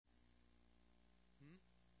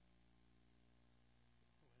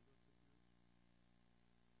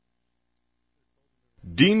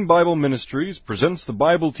Dean Bible Ministries presents the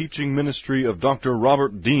Bible teaching ministry of Dr.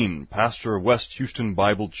 Robert Dean, pastor of West Houston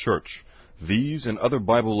Bible Church. These and other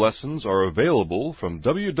Bible lessons are available from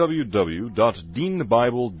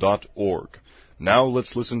www.deanbible.org. Now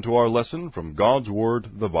let's listen to our lesson from God's Word,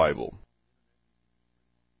 the Bible.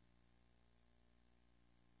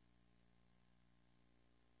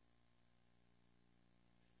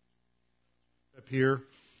 Up here,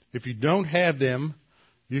 if you don't have them,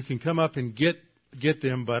 you can come up and get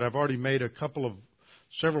them, but I've already made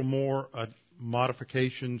several more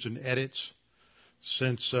modifications and edits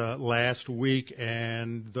since last week,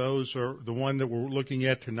 and those are the one that we're looking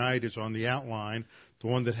at tonight is on the outline, the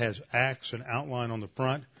one that has Acts and outline on the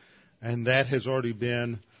front, and that has already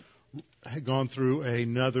gone through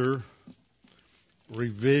another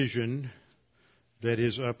revision that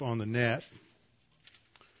is up on the net,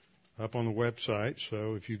 up on the website.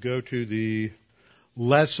 So if you go to the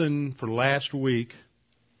lesson for last week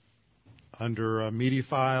under media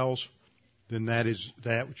files, then that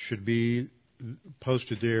should be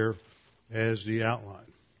posted there as the outline.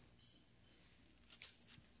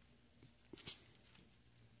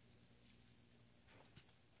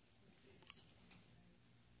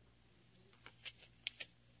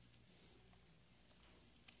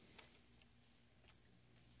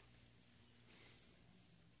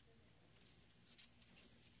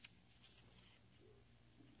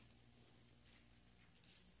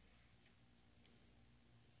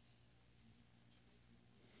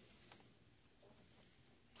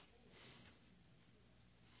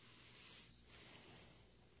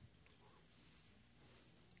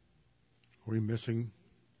 Are we missing?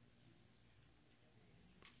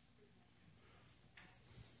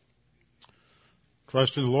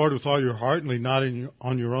 Trust in the Lord with all your heart and lean not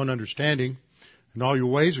on your own understanding. In all your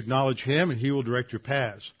ways acknowledge Him, and He will direct your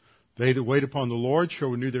paths. They that wait upon the Lord shall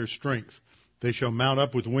renew their strength. They shall mount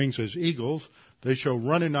up with wings as eagles. They shall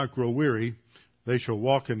run and not grow weary. They shall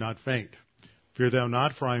walk and not faint. Fear thou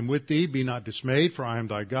not, for I am with thee. Be not dismayed, for I am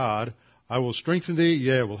thy God. I will strengthen thee,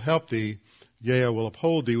 yea, I will help thee. Yea, I will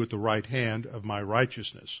uphold thee with the right hand of my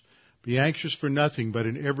righteousness. Be anxious for nothing, but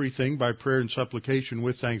in everything by prayer and supplication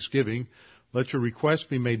with thanksgiving, let your requests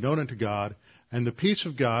be made known unto God, and the peace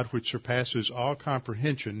of God, which surpasses all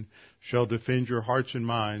comprehension, shall defend your hearts and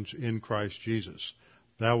minds in Christ Jesus.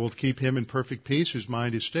 Thou wilt keep him in perfect peace, whose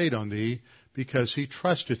mind is stayed on thee, because he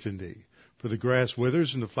trusteth in thee. For the grass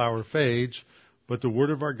withers and the flower fades, but the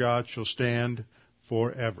word of our God shall stand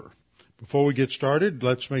forever. Before we get started,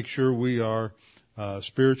 let's make sure we are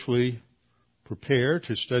spiritually prepared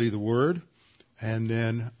to study the Word, and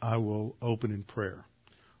then I will open in prayer.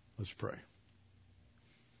 Let's pray.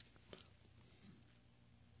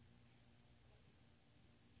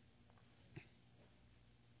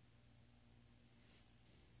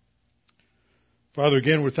 Father,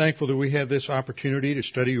 again, we're thankful that we have this opportunity to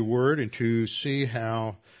study your Word and to see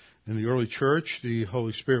how in the early church the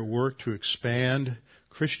Holy Spirit worked to expand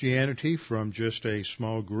Christianity from just a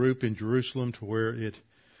small group in Jerusalem to where it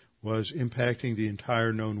was impacting the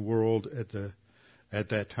entire known world at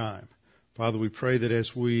that time. Father, we pray that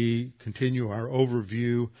as we continue our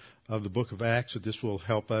overview of the book of Acts, that this will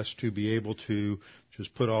help us to be able to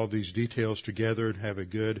just put all these details together and have a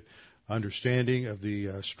good understanding of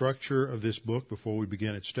the structure of this book before we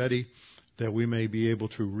begin its study, that we may be able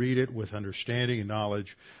to read it with understanding and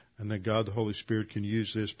knowledge, and that God the Holy Spirit can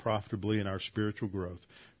use this profitably in our spiritual growth.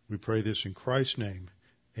 We pray this in Christ's name.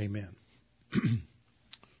 Amen.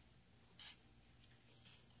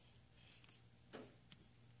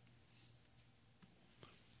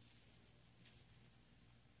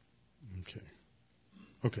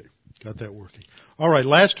 Okay, got that working. All right,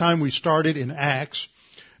 last time we started in Acts,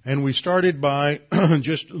 and we started by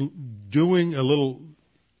just doing a little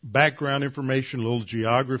background information, a little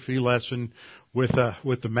geography lesson with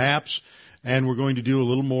the maps, and we're going to do a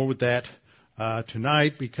little more with that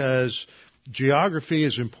tonight, because geography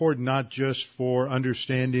is important not just for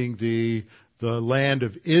understanding the land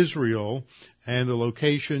of Israel and the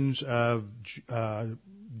locations of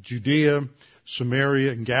Judea,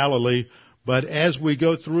 Samaria, and Galilee, but as we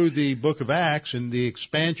go through the book of Acts and the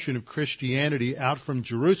expansion of Christianity out from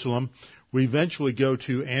Jerusalem, we eventually go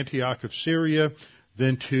to Antioch of Syria,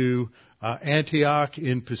 then to Antioch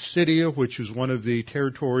in Pisidia, which is one of the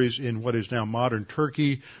territories in what is now modern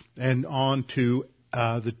Turkey, and on to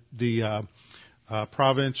the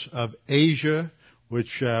province of Asia,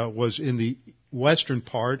 which was in the western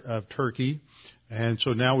part of Turkey. And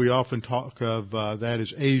so now we often talk of that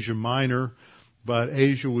as Asia Minor, but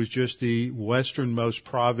Asia was just the westernmost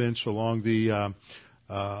province along the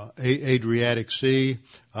Adriatic Sea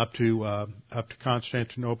up to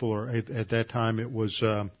Constantinople, or at that time it was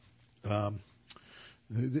up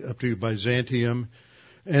to Byzantium,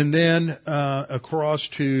 and then across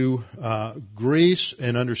to Greece,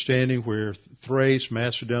 and understanding where Thrace,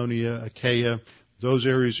 Macedonia, Achaia, those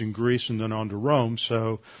areas in Greece, and then on to Rome.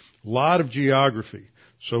 So a lot of geography.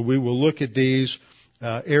 So we will look at these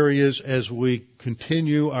areas as we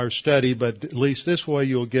continue our study, but at least this way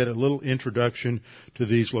you'll get a little introduction to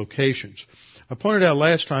these locations. I pointed out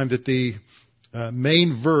last time that the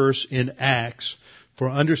main verse in Acts for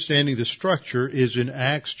understanding the structure is in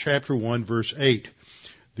Acts chapter 1, verse 8.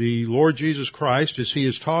 The Lord Jesus Christ, as He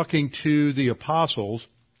is talking to the apostles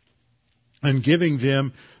and giving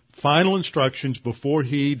them final instructions before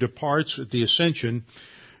He departs at the ascension,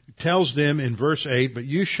 tells them in verse 8, "But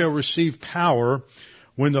you shall receive power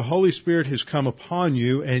when the Holy Spirit has come upon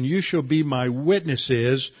you, and you shall be my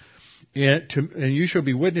witnesses, and you shall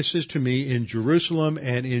be witnesses to me in Jerusalem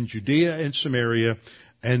and in Judea and Samaria,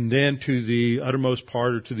 and then to the uttermost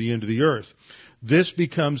part, or to the end of the earth." This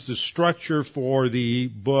becomes the structure for the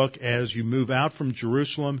book as you move out from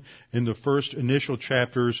Jerusalem in the first initial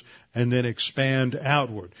chapters and then expand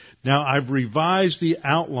outward. Now, I've revised the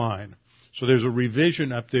outline. So there's a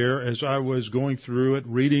revision up there as I was going through it,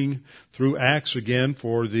 reading through Acts again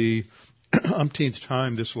for the umpteenth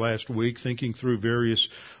time this last week, thinking through various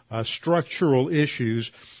structural issues.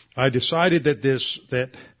 I decided that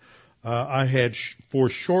I had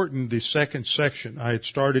foreshortened the second section. I had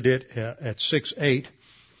started it at 6:8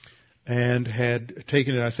 and had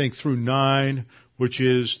taken it, I think, through 9, which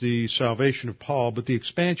is the salvation of Paul. But the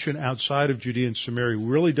expansion outside of Judea and Samaria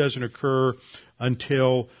really doesn't occur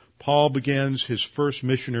until Paul begins his first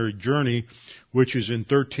missionary journey, which is in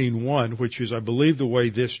 13:1, which is, I believe, the way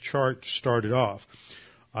this chart started off.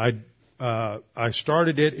 I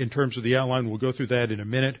started it in terms of the outline. We'll go through that in a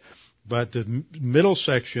minute. But the middle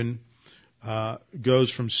section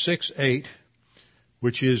goes from 6:8,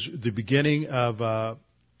 which is the beginning of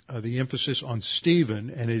the emphasis on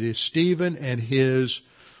Stephen, and it is Stephen and his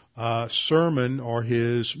sermon or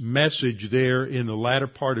his message there in the latter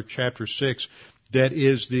part of chapter 6 that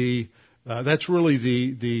is that's really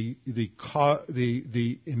the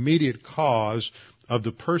immediate cause of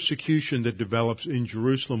the persecution that develops in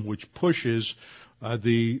Jerusalem, which pushes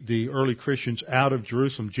the early Christians out of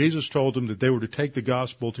Jerusalem. Jesus told them that they were to take the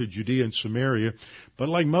gospel to Judea and Samaria, but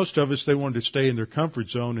like most of us, they wanted to stay in their comfort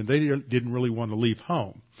zone, and they didn't really want to leave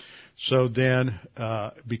home. So then,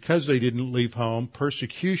 because they didn't leave home,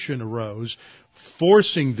 persecution arose,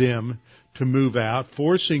 forcing them to move out,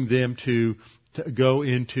 forcing them to go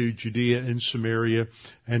into Judea and Samaria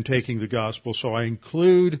and taking the gospel. So I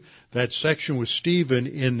include that section with Stephen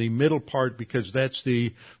in the middle part because that's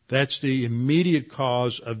the immediate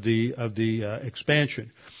cause of the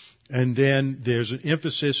expansion. And then there's an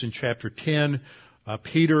emphasis in chapter 10.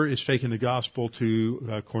 Peter is taking the gospel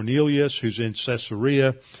to Cornelius, who's in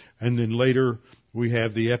Caesarea, and then later we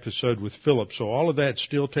have the episode with Philip. So all of that's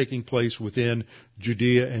still taking place within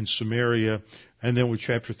Judea and Samaria. And then when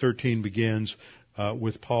chapter 13 begins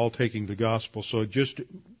with Paul taking the gospel. So it just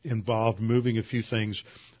involved moving a few things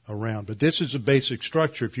around. But this is a basic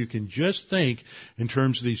structure. If you can just think in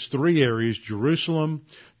terms of these three areas, Jerusalem,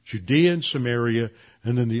 Judea and Samaria,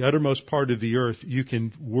 and then the uttermost part of the earth, you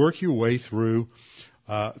can work your way through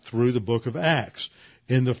the book of Acts.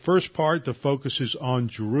 In the first part, the focus is on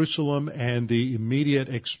Jerusalem and the immediate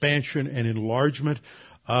expansion and enlargement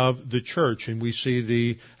of the church. And we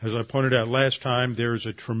see as I pointed out last time, there's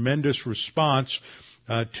a tremendous response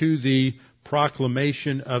to the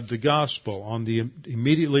proclamation of the gospel.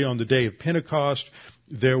 Immediately on the day of Pentecost,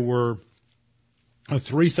 there were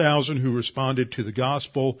 3,000 who responded to the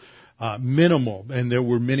gospel, minimal, and there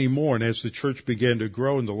were many more. And as the church began to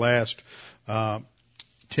grow in the last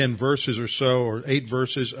 10 verses or so, or 8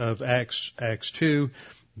 verses of Acts 2,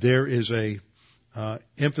 there is a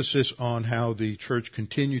emphasis on how the church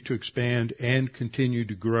continued to expand and continued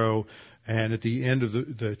to grow. And at the end of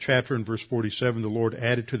the chapter in verse 47, the Lord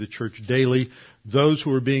added to the church daily those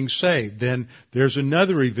who were being saved. Then there's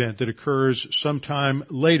another event that occurs sometime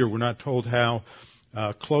later. We're not told how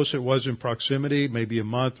close it was in proximity, maybe a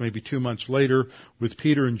month, maybe 2 months later, with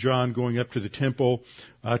Peter and John going up to the temple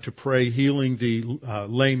to pray, healing the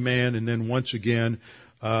lame man. And then once again,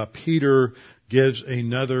 Peter gives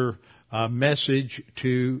another message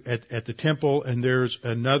at the temple, and there's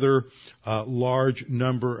another large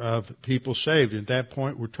number of people saved. At that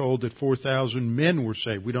point, we're told that 4,000 men were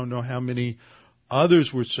saved. We don't know how many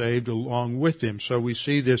others were saved along with them. So we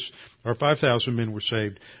see this, or 5,000 men were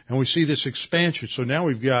saved, and we see this expansion. So now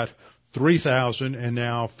we've got 3,000 and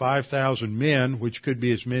now 5,000 men, which could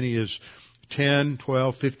be as many as 10,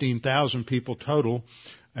 12, 15,000 people total.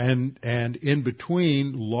 And in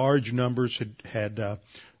between, large numbers had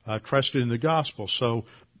trusted in the gospel. So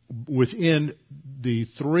within the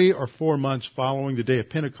 3 or 4 months following the day of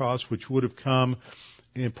Pentecost, which would have come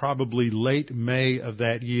in probably late May of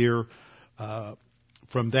that year,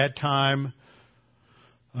 from that time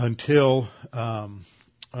until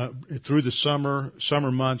through the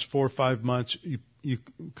summer months, 4 or 5 months, you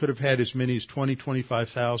could have had as many as 20,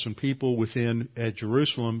 25,000 people at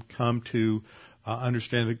Jerusalem come to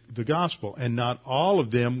understand the gospel. And not all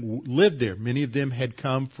of them lived there. Many of them had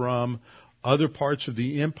come from other parts of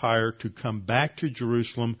the empire to come back to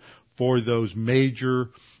Jerusalem for those major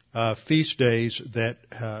feast days that,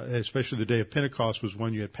 especially the day of Pentecost was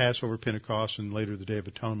when you had Passover, Pentecost, and later the Day of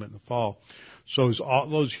Atonement in the fall. So as all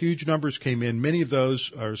those huge numbers came in, many of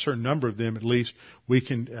those, or a certain number of them at least, we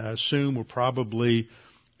can assume were probably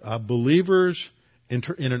believers in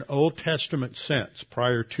an Old Testament sense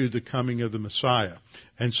prior to the coming of the Messiah.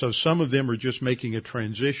 And so some of them are just making a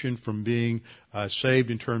transition from being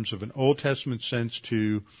saved in terms of an Old Testament sense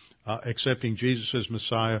to accepting Jesus as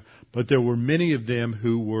Messiah, but there were many of them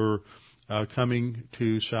who were coming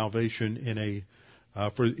to salvation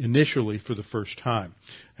initially for the first time.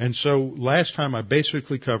 And so last time I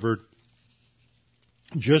basically covered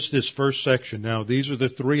just this first section. Now these are the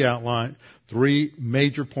three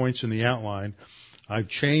major points in the outline. I've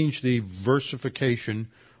changed the versification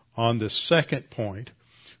on the second point.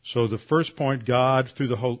 So the first point, God, through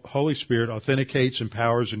the Holy Spirit, authenticates,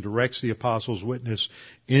 empowers, and directs the apostles' witness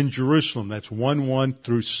in Jerusalem. That's 1:1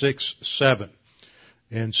 through 6:7.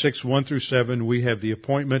 In 6:1 through 7, we have the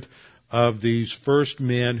appointment of these first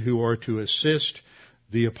men who are to assist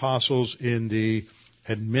the apostles in the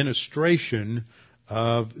administration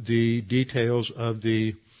of the details of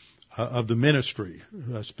the ministry,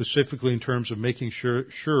 specifically in terms of making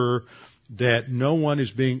sure that no one is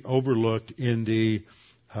being overlooked in the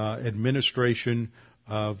administration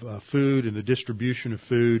of food and the distribution of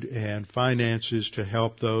food and finances to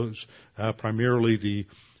help those, primarily the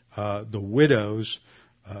widows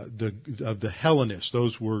of the Hellenists.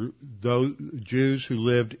 Those were those Jews who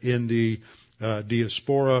lived in the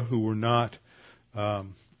diaspora who were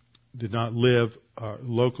did not live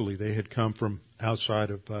locally. They had come from outside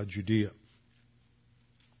of Judea.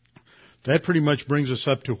 That pretty much brings us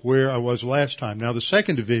up to where I was last time. Now the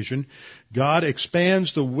second division, God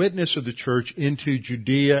expands the witness of the church into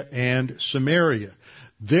Judea and Samaria.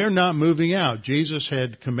 They're not moving out. Jesus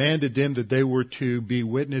had commanded them that they were to be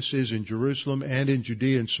witnesses in Jerusalem and in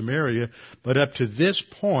Judea and Samaria, but up to this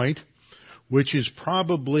point, which is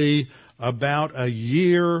probably about a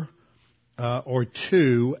year or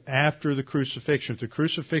two after the crucifixion. If the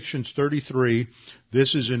crucifixion's 33,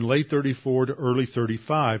 this is in late 34 to early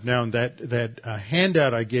 35. Now, in that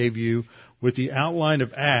handout I gave you with the outline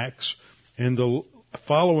of Acts, and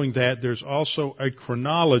following that, there's also a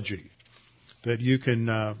chronology that you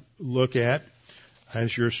can look at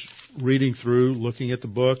as you're reading through, looking at the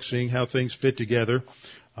book, seeing how things fit together.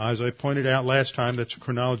 As I pointed out last time, that's a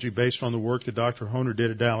chronology based on the work that Dr. Honer did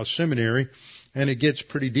at Dallas Seminary, and it gets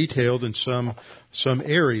pretty detailed in some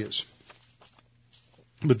areas.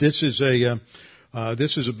 But this is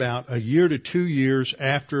about a year to 2 years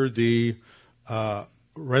after the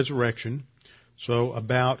resurrection. So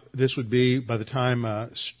this would be by the time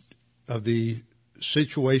of the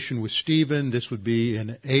situation with Stephen. This would be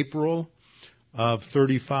in April of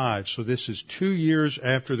 35. So this is 2 years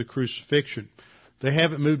after the crucifixion. They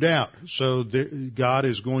haven't moved out. So God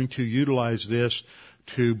is going to utilize this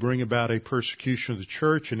to bring about a persecution of the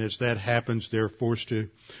church, and as that happens, they're forced to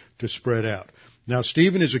spread out. Now,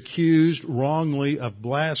 Stephen is accused wrongly of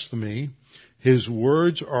blasphemy. His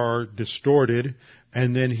words are distorted,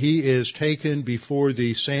 and then he is taken before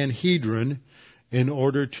the Sanhedrin in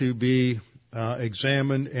order to be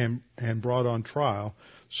examined and brought on trial.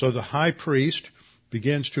 So the high priest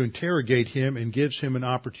begins to interrogate him and gives him an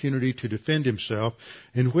opportunity to defend himself,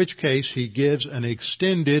 in which case he gives an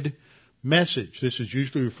extended message. This is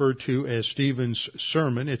usually referred to as Stephen's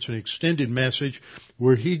sermon. It's an extended message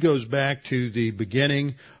where he goes back to the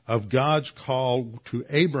beginning of God's call to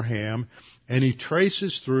Abraham, and he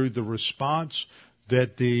traces through the response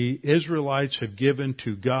that the Israelites have given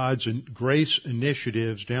to God's grace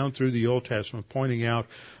initiatives down through the Old Testament, pointing out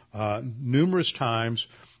numerous times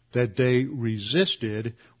that they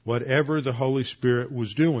resisted whatever the Holy Spirit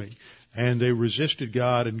was doing. And they resisted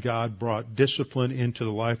God, and God brought discipline into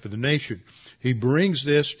the life of the nation. He brings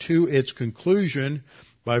this to its conclusion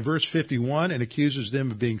by verse 51 and accuses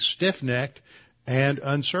them of being stiff-necked and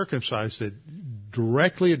uncircumcised, that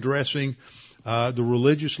directly addressing the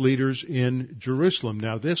religious leaders in Jerusalem.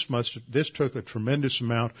 Now, this took a tremendous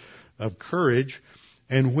amount of courage,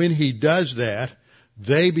 and when he does that,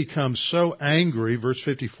 they become so angry. Verse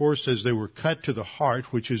 54 says they were cut to the heart,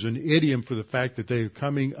 which is an idiom for the fact that they are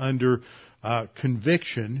coming under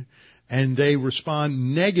conviction, and they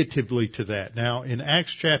respond negatively to that. Now, in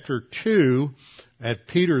Acts chapter 2, at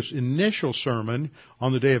Peter's initial sermon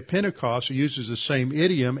on the day of Pentecost, he uses the same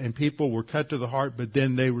idiom, and people were cut to the heart, but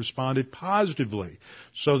then they responded positively.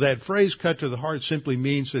 So that phrase, cut to the heart, simply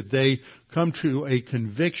means that they come to a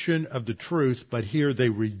conviction of the truth, but here they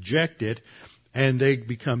reject it, and they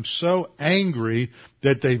become so angry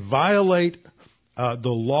that they violate the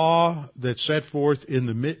law that's set forth in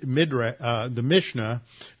the Mishnah.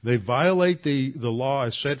 They violate the law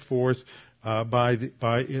as set forth by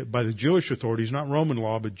the Jewish authorities, not Roman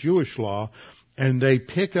law, but Jewish law, and they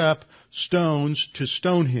pick up stones to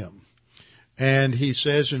stone him. And he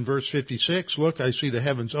says in verse 56, "Look, I see the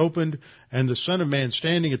heavens opened, and the Son of Man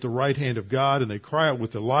standing at the right hand of God, and they cry out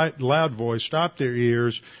with a loud voice, stop their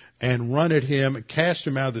ears, and run at him, cast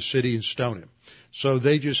him out of the city, and stone him." So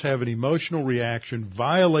they just have an emotional reaction,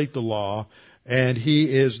 violate the law, and he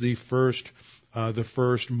is the first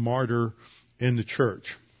martyr in the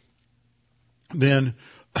church. Then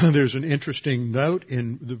there's an interesting note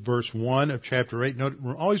in the verse 1 of chapter 8.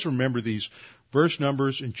 Always remember these verse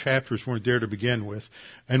numbers and chapters weren't there to begin with.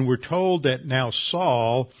 And we're told that now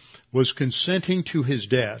Saul was consenting to his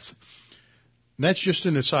death. And that's just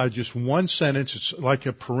an aside, just one sentence. It's like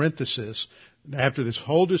a parenthesis. After this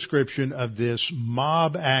whole description of this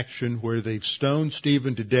mob action where they've stoned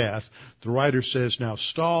Stephen to death, the writer says, now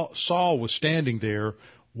Saul was standing there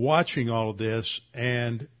watching all of this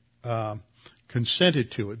and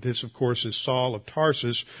consented to it. This, of course, is Saul of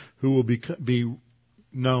Tarsus, who will be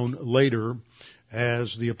known later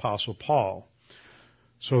as the Apostle Paul.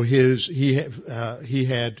 So he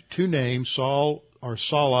had two names. Saul, or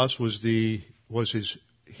Saulos, was his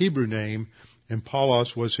Hebrew name, and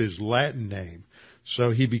Paulos was his Latin name.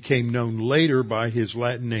 So he became known later by his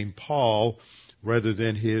Latin name Paul rather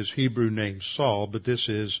than his Hebrew name Saul, but this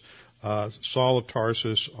is Saul of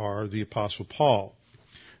Tarsus, or the Apostle Paul.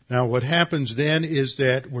 Now what happens then is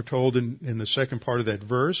that we're told in the second part of that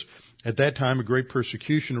verse, at that time a great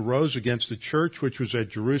persecution arose against the church which was at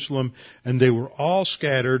Jerusalem, and they were all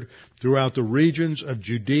scattered throughout the regions of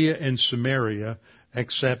Judea and Samaria,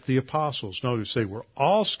 except the apostles. Notice they were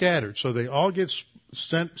all scattered, so they all get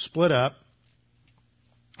split up,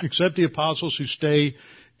 except the apostles who stay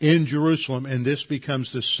in Jerusalem, and this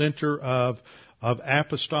becomes the center of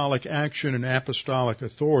apostolic action and apostolic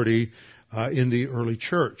authority in the early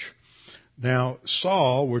church. Now,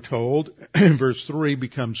 Saul, we're told, in verse 3,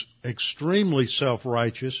 becomes extremely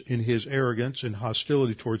self-righteous in his arrogance and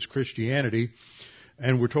hostility towards Christianity.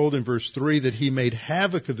 And we're told in verse 3 that he made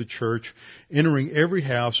havoc of the church, entering every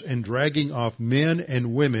house and dragging off men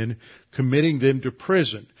and women, committing them to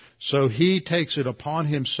prison. So he takes it upon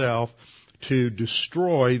himself to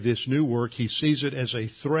destroy this new work. He sees it as a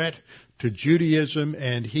threat to Judaism,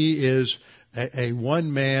 and he is a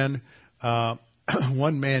one-man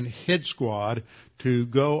hit squad to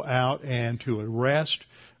go out and to arrest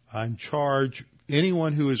and charge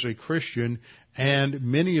anyone who is a Christian, and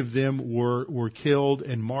many of them were killed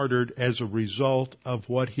and martyred as a result of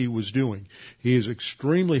what he was doing. He is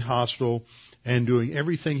extremely hostile and doing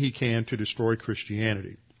everything he can to destroy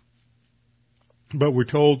Christianity. But we're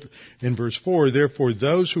told in verse 4, therefore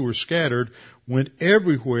those who were scattered went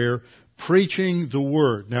everywhere preaching the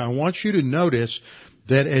word. Now I want you to notice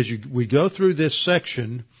that as we go through this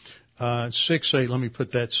section, 6-8, let me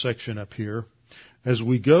put that section up here. As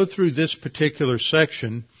we go through this particular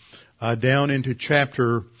section, down into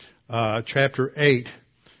chapter 8,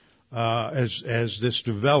 as this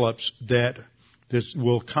develops, that this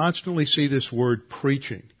we'll constantly see this word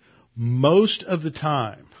preaching. Most of the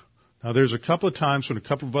time, now there's a couple of times when a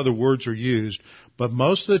couple of other words are used, but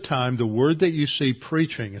most of the time the word that you see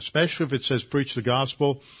preaching, especially if it says preach the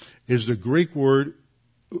gospel, is the Greek word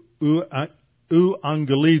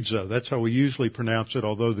euangelizo. That's how we usually pronounce it,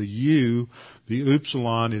 although the U, the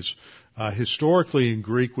upsilon, is historically in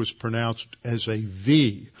Greek was pronounced as a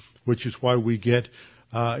V, which is why we get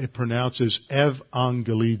it pronounced as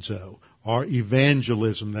evangelizo, or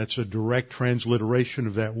evangelism. That's a direct transliteration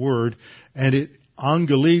of that word. And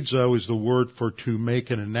angelizo is the word for to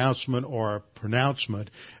make an announcement or a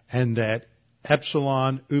pronouncement, and that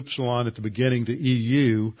epsilon, upsilon at the beginning, the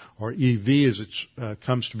EU, or EV as it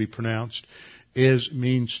comes to be pronounced,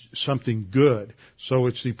 means something good. So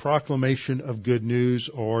it's the proclamation of good news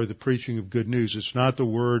or the preaching of good news. It's not the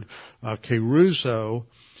word keruzo,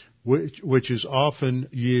 which is often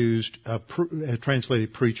used,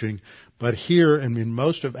 translated preaching, but here and in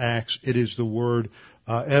most of Acts, it is the word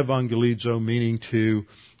evangelizo, meaning to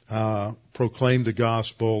proclaim the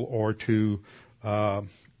gospel or to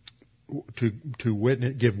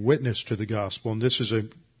give witness to the gospel. And this is a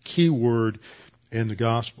key word in the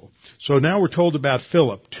gospel. So now we're told about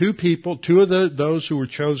Philip. Two of those who were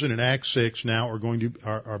chosen in Acts 6 now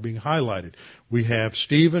are being highlighted. We have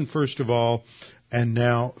Stephen, first of all, and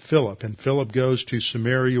now Philip. And Philip goes to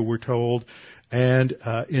Samaria, we're told, and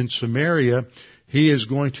in Samaria, he is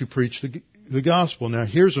going to preach the gospel. Now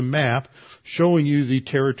here's a map showing you the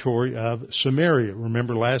territory of Samaria.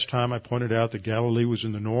 Remember last time I pointed out that Galilee was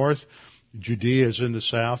in the north, Judea is in the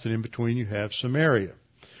south, and in between you have Samaria.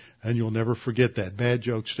 And you'll never forget that. Bad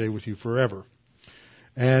jokes stay with you forever.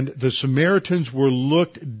 And the Samaritans were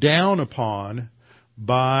looked down upon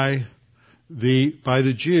by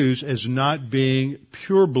the Jews as not being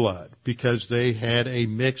pure blood because they had a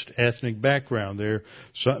mixed ethnic background.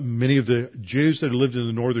 Many of the Jews that lived in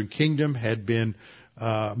the northern kingdom had been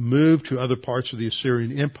moved to other parts of the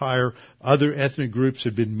Assyrian Empire. Other ethnic groups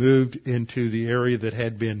had been moved into the area that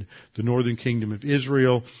had been the northern kingdom of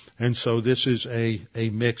Israel, and so this is a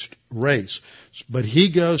mixed race. But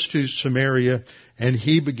he goes to Samaria and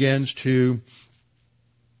he begins to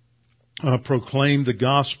proclaim the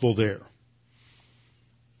gospel there.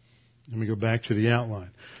 Let me go back to the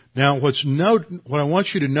outline. Now, what I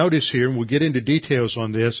want you to notice here, and we'll get into details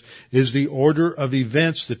on this, is the order of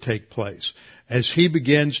events that take place. As he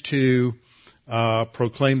begins to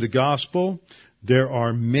proclaim the gospel, there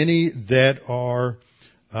are many that are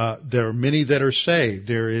saved.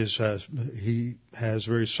 He has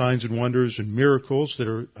various signs and wonders and miracles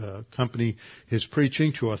that accompany his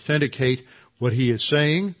preaching to authenticate what he is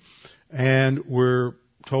saying. And we're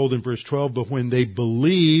told in verse 12, but when they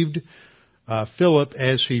believed Philip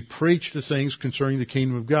as he preached the things concerning the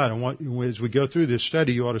kingdom of God. And as we go through this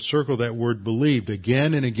study, you ought to circle that word believed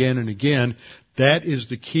again and again and again. That is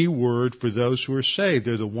the key word for those who are saved.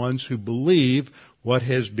 They're the ones who believe what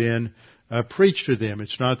has been preached to them.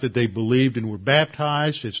 It's not that they believed and were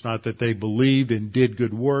baptized. It's not that they believed and did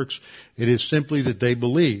good works. It is simply that they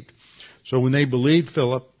believed. So when they believed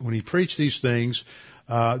Philip, when he preached these things,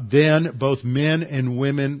 then both men and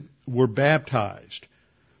women were baptized.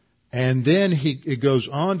 And then it goes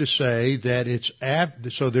on to say that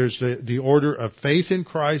so there's the order of faith in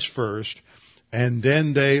Christ first, and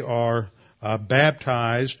then they are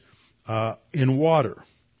baptized in water.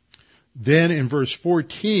 Then in verse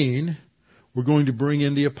 14, we're going to bring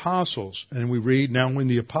in the apostles. And we read, now when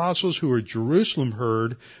the apostles who were at Jerusalem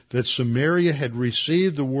heard that Samaria had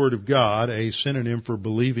received the word of God, a synonym for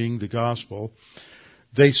believing the gospel,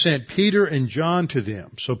 they sent Peter and John to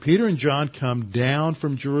them. So Peter and John come down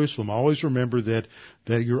from Jerusalem. Always remember that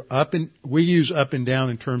you're we use up and down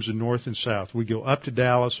in terms of north and south. We go up to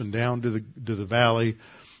Dallas and down to the valley.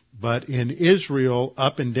 But in Israel,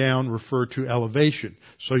 up and down refer to elevation.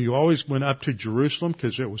 So you always went up to Jerusalem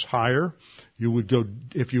because it was higher. You would go,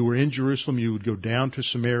 if you were in Jerusalem, you would go down to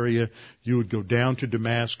Samaria. You would go down to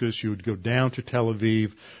Damascus. You would go down to Tel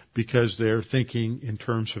Aviv because they're thinking in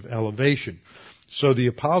terms of elevation. So the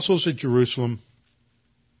apostles at Jerusalem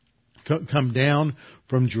come down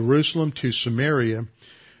from Jerusalem to Samaria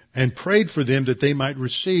and prayed for them that they might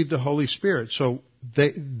receive the Holy Spirit. So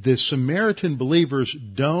the Samaritan believers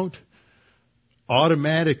don't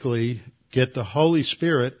automatically get the Holy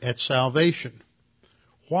Spirit at salvation.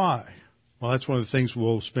 Why? Well, that's one of the things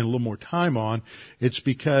we'll spend a little more time on. It's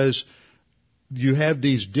because you have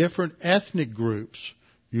these different ethnic groups.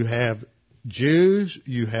 You have Jews,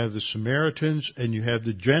 you have the Samaritans, and you have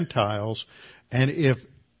the Gentiles. And if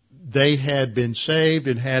they had been saved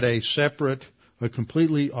and had a separate, a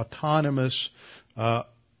completely autonomous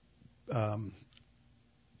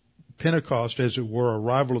Pentecost, as it were,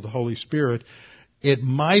 arrival of the Holy Spirit, it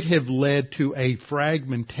might have led to a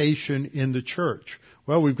fragmentation in the church.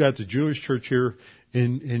 Well, we've got the Jewish church here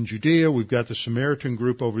in Judea, we've got the Samaritan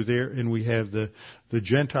group over there, and we have the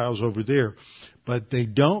Gentiles over there. But they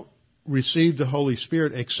don't receive the Holy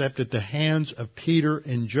Spirit except at the hands of Peter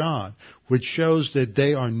and John, which shows that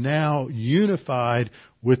they are now unified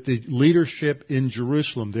with the leadership in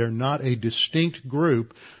Jerusalem. They're not a distinct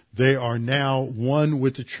group. They are now one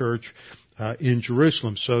with the church in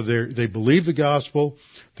Jerusalem. So they believe the gospel,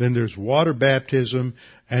 then there's water baptism,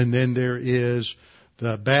 and then there is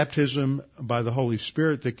the baptism by the Holy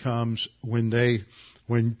Spirit that comes when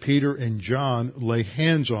Peter and John lay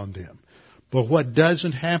hands on them. But what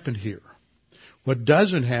doesn't happen here? What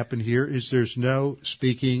doesn't happen here is there's no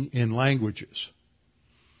speaking in languages.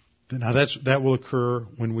 Now that will occur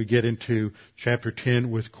when we get into chapter 10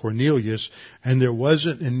 with Cornelius, and there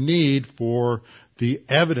wasn't a need for the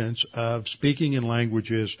evidence of speaking in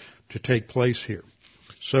languages to take place here.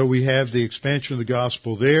 So we have the expansion of the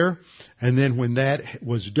gospel there, and then when that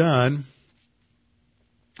was done,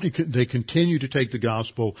 they continue to take the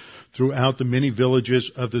gospel throughout the many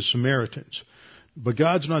villages of the Samaritans. But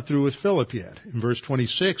God's not through with Philip yet. In verse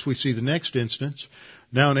 26, we see the next instance.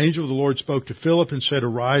 Now an angel of the Lord spoke to Philip and said,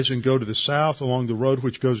 "Arise and go to the south along the road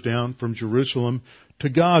which goes down from Jerusalem to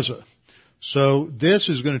Gaza." So this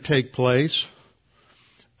is going to take place.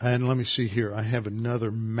 And let me see here. I have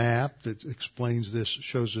another map that explains this,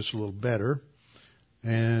 shows this a little better.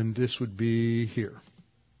 And this would be here.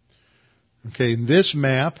 Okay, in this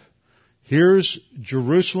map, here's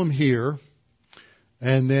Jerusalem here.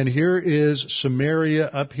 And then here is Samaria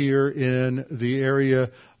up here in the area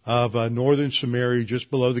of northern Samaria, just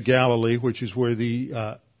below the Galilee, which is where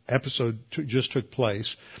the episode just took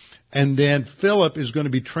place. And then Philip is going to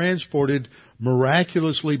be transported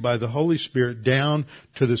miraculously by the Holy Spirit down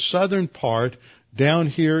to the southern part, down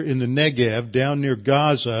here in the Negev, down near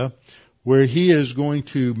Gaza, where he is going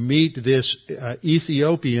to meet this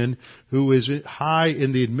Ethiopian who is high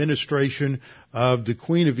in the administration of the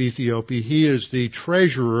Queen of Ethiopia. He is the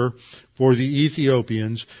treasurer for the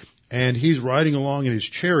Ethiopians, and he's riding along in his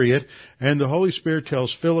chariot, and the Holy Spirit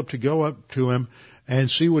tells Philip to go up to him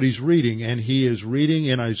and see what he's reading. And he is reading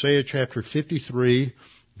in Isaiah chapter 53,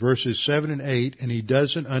 verses 7 and 8, and he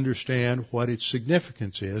doesn't understand what its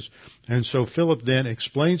significance is. And so Philip then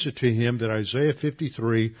explains it to him that Isaiah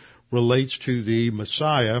 53 relates to the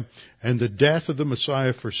Messiah and the death of the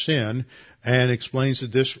Messiah for sin, and explains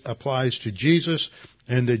that this applies to Jesus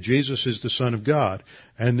and that Jesus is the Son of God.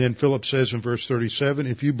 And then Philip says in verse 37,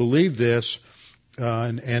 if you believe this,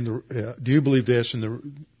 do you believe this? And the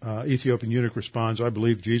Ethiopian eunuch responds, I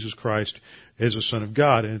believe Jesus Christ is the Son of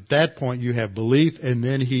God. And at that point you have belief, and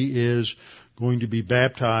then he is going to be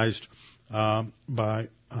baptized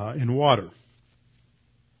in water.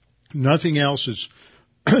 Nothing else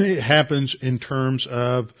happens in terms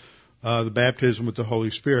of the baptism with the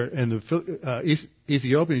Holy Spirit. And the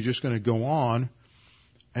Ethiopian is just going to go on,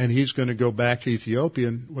 and he's going to go back to Ethiopia,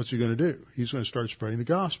 and what's he going to do? He's going to start spreading the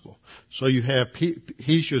gospel. So you have,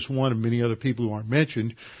 he's just one of many other people who aren't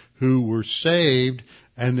mentioned who were saved,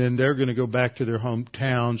 and then they're going to go back to their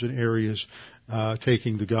hometowns and areas,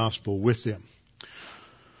 taking the gospel with them.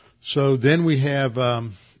 So then we have,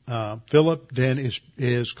 Philip then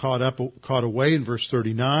is caught away in verse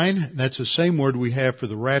 39. That's the same word we have for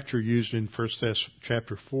the rapture used in 1 Thess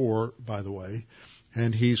chapter 4, by the way.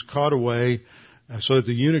 And he's caught away, so that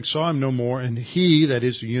the eunuch saw him no more, and he, that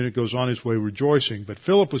is the eunuch, goes on his way rejoicing. But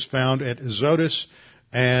Philip was found at Azotus,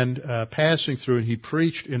 and passing through, and he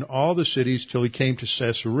preached in all the cities till he came to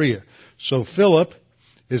Caesarea. So Philip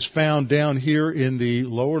is found down here in the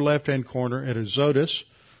lower left-hand corner at Azotus.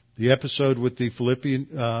 The episode with the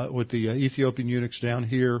Ethiopian eunuchs down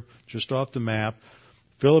here, just off the map.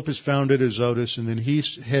 Philip is found at Azotus, and then he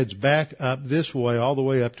heads back up this way, all the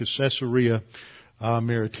way up to Caesarea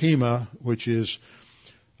Maritima, which is,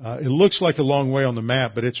 it looks like a long way on the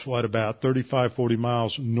map, but it's about 35, 40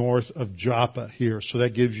 miles north of Joppa here. So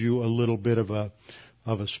that gives you a little bit of a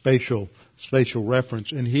spatial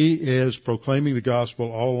reference. And he is proclaiming the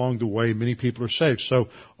gospel all along the way. Many people are saved. So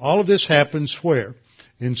all of this happens where?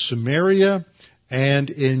 In Samaria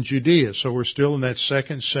and in Judea. So we're still in that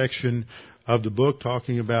second section of the book,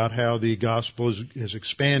 talking about how the gospel is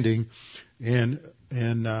expanding in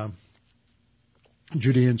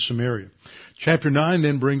Judea and Samaria. Chapter 9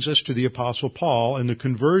 then brings us to the Apostle Paul and the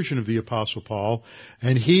conversion of the Apostle Paul,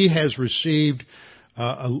 and he has received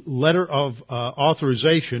a letter of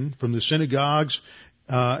authorization from the synagogues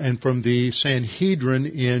and from the Sanhedrin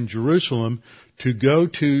in Jerusalem to go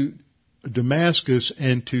to Damascus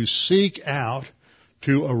and to seek out,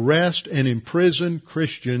 to arrest and imprison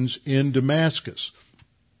Christians in Damascus.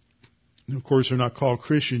 And of course, they're not called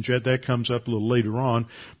Christians yet. That comes up a little later on.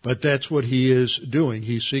 But that's what he is doing.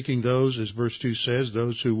 He's seeking those, as verse 2 says,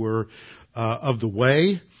 those who were of the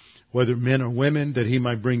way, whether men or women, that he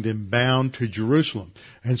might bring them bound to Jerusalem.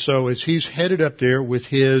 And so as he's headed up there with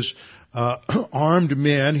his armed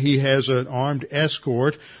men, he has an armed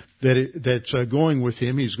escort that's going with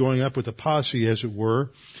him. He's going up with a posse, as it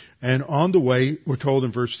were. And on the way, we're told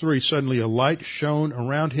in verse 3, suddenly a light shone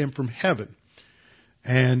around him from heaven.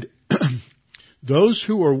 And those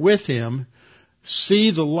who are with him see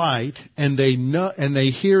the light and they know, and they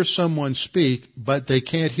hear someone speak, but they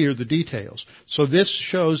can't hear the details. So this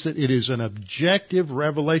shows that it is an objective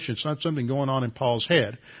revelation. It's not something going on in Paul's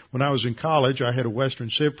head. When I was in college, I had a Western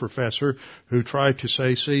Civ professor who tried to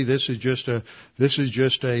say, see, this is just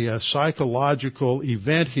a psychological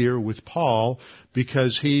event here with Paul,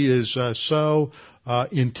 because he is so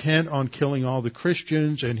intent on killing all the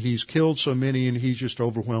Christians, and he's killed so many, and he's just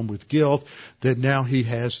overwhelmed with guilt that now he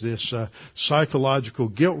has this psychological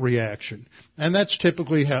guilt reaction. And that's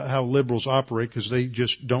typically how liberals operate, because they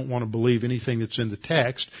just don't want to believe anything that's in the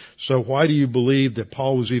text. So why do you believe that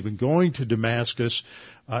Paul was even going to Damascus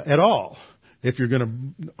at all, if you're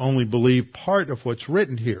going to only believe part of what's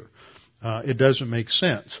written here? It doesn't make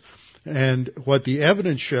sense. And what the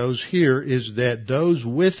evidence shows here is that those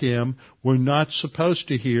with him were not supposed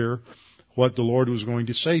to hear what the Lord was going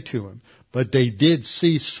to say to him. But they did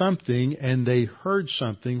see something, and they heard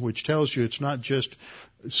something, which tells you it's not just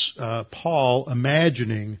Paul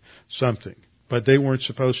imagining something. But they weren't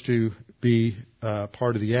supposed to be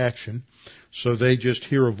part of the action. So they just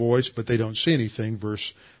hear a voice, but they don't see anything.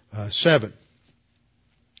 Verse 7.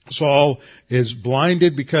 Saul is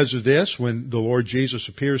blinded because of this. When the Lord Jesus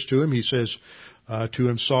appears to him, he says to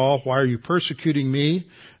him, Saul, why are you persecuting me?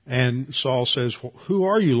 And Saul says, who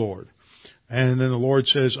are you, Lord? And then the Lord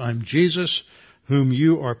says, I'm Jesus, whom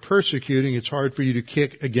you are persecuting. It's hard for you to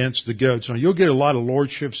kick against the goads. Now, you'll get a lot of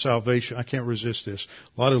lordship salvation. I can't resist this.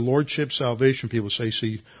 A lot of lordship salvation people say,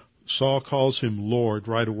 see, Saul calls him Lord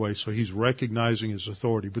right away, so he's recognizing his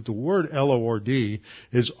authority. But the word L-O-R-D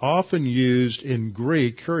is often used in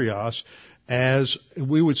Greek, kurios, as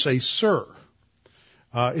we would say sir.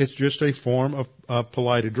 It's just a form of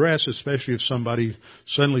polite address, especially if somebody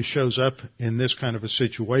suddenly shows up in this kind of a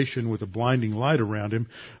situation with a blinding light around him.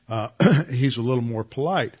 He's a little more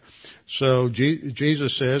polite. So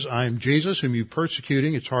Jesus says, I am Jesus, whom you're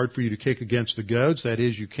persecuting. It's hard for you to kick against the goads. That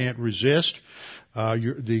is, you can't resist.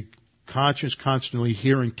 The conscience constantly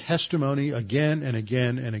hearing testimony again and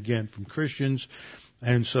again and again from Christians.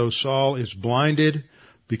 And so Saul is blinded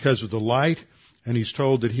because of the light, and he's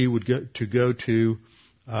told that he would go to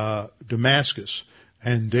Damascus.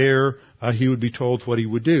 And there he would be told what he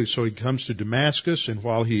would do. So he comes to Damascus, and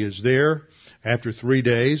while he is there, after 3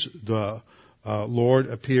 days, the Lord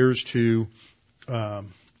appears to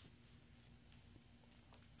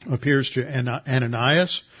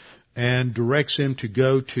Ananias and directs him to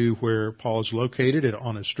go to where Paul is located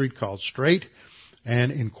on a street called Straight,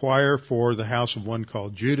 and inquire for the house of one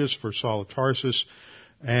called Judas for Saul of Tarsus,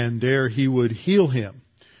 and there he would heal him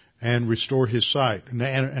and restore his sight. And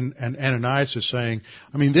Ananias is saying,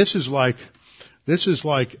 I mean, this is like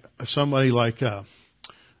somebody like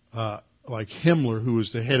Himmler, who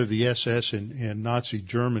was the head of the SS in Nazi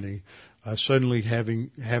Germany, suddenly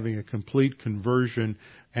having a complete conversion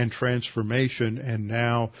and transformation, and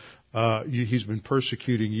now he's been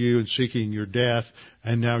persecuting you and seeking your death,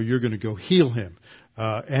 and now you're going to go heal him.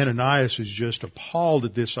 Ananias is just appalled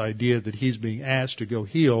at this idea that he's being asked to go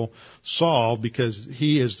heal Saul, because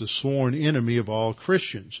he is the sworn enemy of all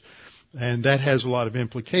Christians. And that has a lot of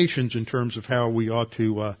implications in terms of how we ought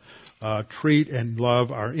to treat and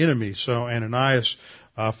love our enemies. So Ananias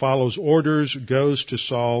follows orders, goes to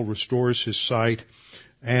Saul, restores his sight,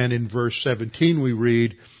 and in verse 17 we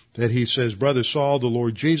read that he says, Brother Saul, the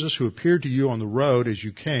Lord Jesus, who appeared to you on the road as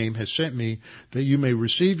you came, has sent me that you may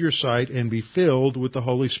receive your sight and be filled with the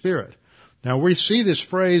Holy Spirit. Now, we see this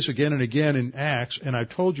phrase again and again in Acts, and I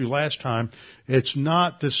told you last time, it's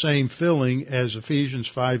not the same filling as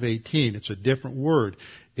Ephesians 5:18. It's a different word.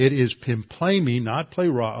 It is pimplemi, not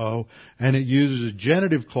plerao, and it uses a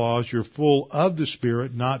genitive clause. You're full of the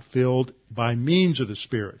Spirit, not filled by means of the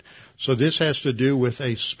Spirit. So this has to do with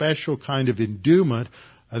a special kind of endowment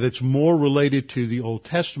that's more related to the Old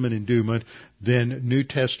Testament endowment than New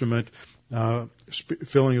Testament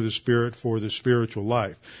filling of the Spirit for the spiritual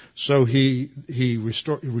life. So he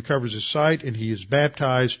recovers his sight, and he is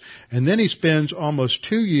baptized, and then he spends almost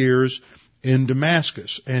 2 years in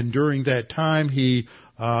Damascus. And during that time, he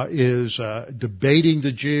is debating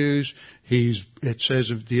the Jews. It says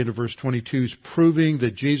at the end of verse 22, he's proving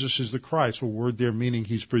that Jesus is the Christ. A word there meaning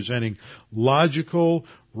he's presenting logical,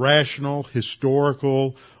 rational,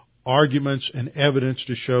 historical arguments and evidence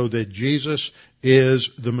to show that Jesus is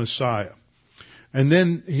the Messiah. And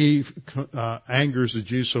then he angers the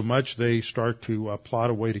Jews so much they start to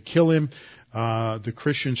plot a way to kill him. The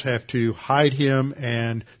Christians have to hide him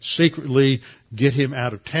and secretly get him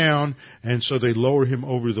out of town, and so they lower him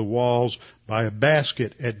over the walls by a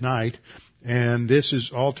basket at night. And this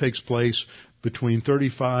all takes place between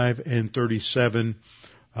 35 and 37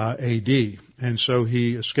 A.D. And so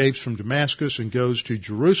he escapes from Damascus and goes to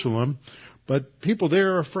Jerusalem. But people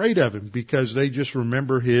there are afraid of him because they just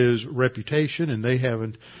remember his reputation and they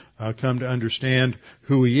haven't come to understand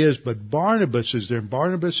who he is. But Barnabas is there.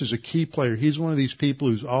 Barnabas is a key player. He's one of these people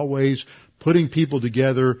who's always putting people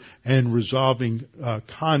together and resolving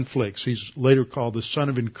conflicts. He's later called the son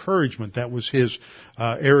of encouragement. That was his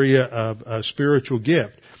area of spiritual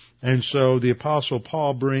gift. And so the apostle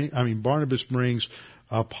Barnabas brings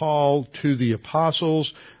Paul to the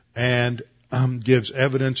apostles and gives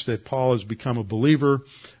evidence that Paul has become a believer,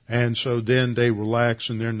 and so then they relax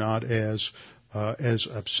and they're not as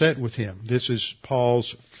upset with him. This is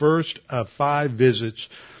Paul's first of 5 visits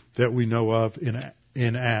that we know of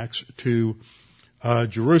in Acts to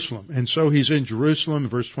Jerusalem. And so he's in Jerusalem.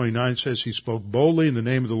 Verse 29 says he spoke boldly in the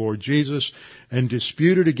name of the Lord Jesus and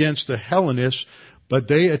disputed against the Hellenists, but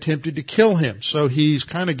they attempted to kill him. So he's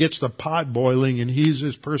kind of gets the pot boiling, and he's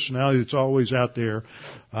his personality that's always out there,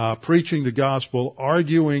 preaching the gospel,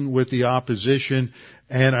 arguing with the opposition.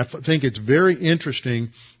 And I think it's very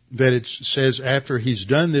interesting that it says after he's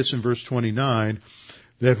done this in verse 29,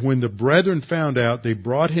 that when the brethren found out, they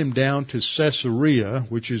brought him down to Caesarea,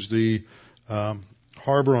 which is the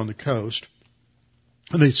harbor on the coast,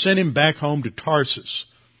 and they sent him back home to Tarsus.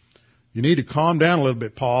 You need to calm down a little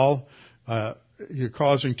bit, Paul. You're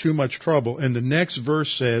causing too much trouble. And the next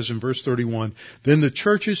verse says, in verse 31, then the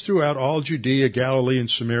churches throughout all Judea, Galilee, and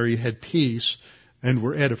Samaria had peace and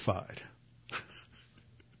were edified.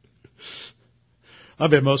 I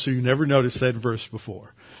bet most of you never noticed that verse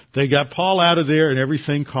before. They got Paul out of there and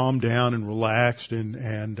everything calmed down and relaxed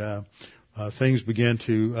and things began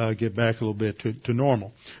to get back a little bit to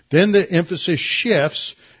normal. Then the emphasis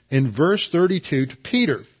shifts in verse 32 to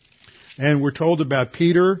Peter. And we're told about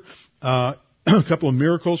Peter, a couple of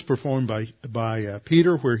miracles performed by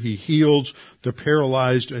Peter, where he heals the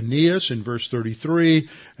paralyzed Aeneas in verse 33,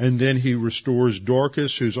 and then he restores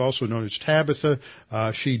Dorcas, who's also known as Tabitha.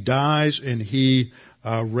 She dies, and he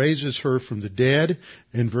raises her from the dead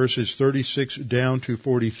in verses 36 down to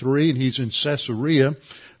 43, and he's in Caesarea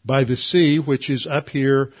by the sea, which is up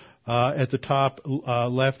here at the top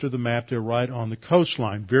left of the map there, right on the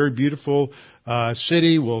coastline. Very beautiful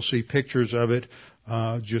city. We'll see pictures of it.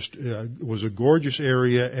 Was a gorgeous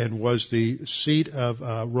area and was the seat of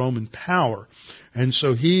Roman power. And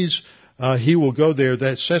so he will go there.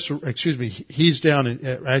 He's down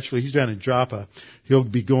in Joppa. He'll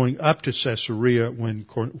be going up to Caesarea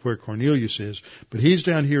where Cornelius is. But he's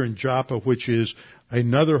down here in Joppa, which is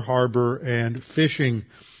another harbor and fishing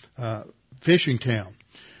town.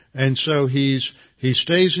 And so he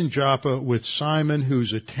stays in Joppa with Simon,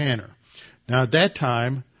 who's a tanner. Now at that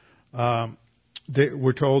time,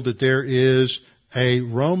 we're told that there is a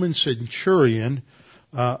Roman centurion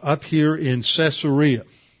up here in Caesarea.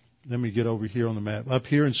 Let me get over here on the map. Up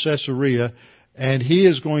here in Caesarea, and he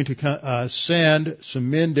is going to send some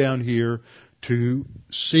men down here to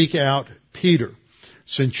seek out Peter.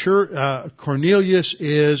 Cornelius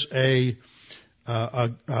is a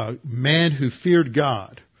man who feared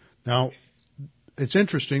God. Now, it's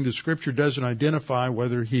interesting. The Scripture doesn't identify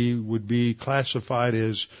whether he would be classified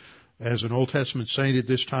as an Old Testament saint at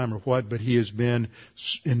this time or what, but he has been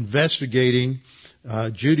investigating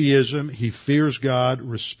Judaism. He fears God,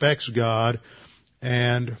 respects God,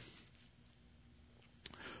 and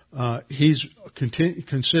he's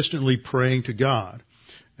consistently praying to God.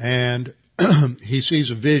 And he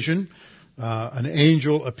sees a vision. An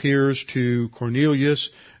angel appears to Cornelius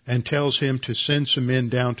and tells him to send some men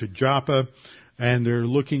down to Joppa, and they're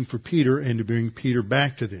looking for Peter and to bring Peter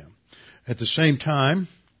back to them. At the same time,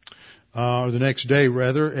 or the next day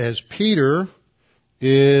rather, as Peter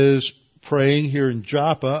is praying here in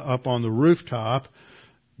Joppa up on the rooftop,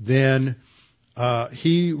 then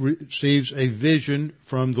he receives a vision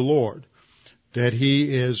from the Lord that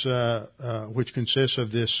he is, which consists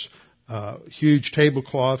of this huge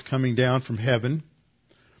tablecloth coming down from heaven,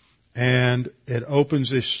 and it opens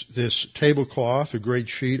this tablecloth, a great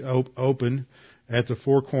sheet open at the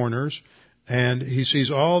four corners. And he sees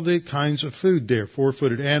all the kinds of food there,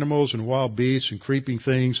 4-footed animals and wild beasts and creeping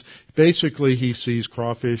things. Basically, he sees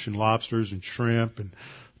crawfish and lobsters and shrimp and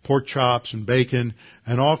pork chops and bacon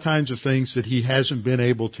and all kinds of things that he hasn't been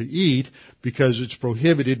able to eat because it's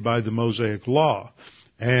prohibited by the Mosaic law.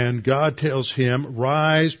 And God tells him,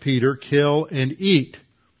 rise, Peter, kill and eat.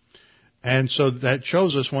 And so that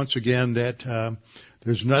shows us once again that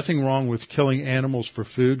there's nothing wrong with killing animals for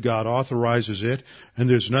food. God authorizes it. And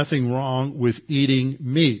there's nothing wrong with eating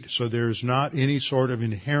meat. So there's not any sort of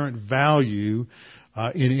inherent value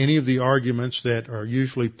in any of the arguments that are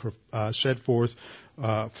usually set forth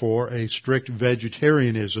for a strict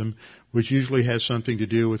vegetarianism, which usually has something to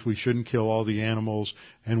do with we shouldn't kill all the animals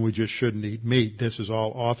and we just shouldn't eat meat. This is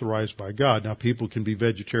all authorized by God. Now, people can be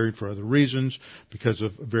vegetarian for other reasons, because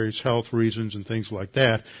of various health reasons and things like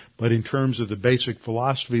that, but in terms of the basic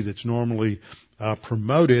philosophy that's normally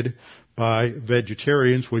promoted by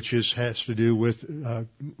vegetarians, which has to do with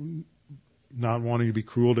not wanting to be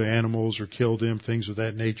cruel to animals or kill them, things of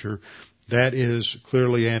that nature, that is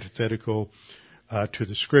clearly antithetical to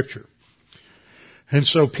the Scripture. And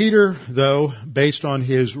so Peter, though, based on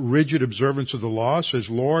his rigid observance of the law, says,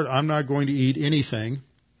 Lord, I'm not going to eat anything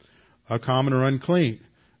common or unclean.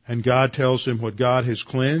 And God tells him what God has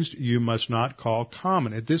cleansed, you must not call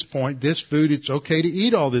common. At this point, this food, it's okay to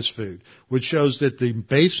eat all this food, which shows that the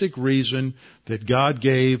basic reason that God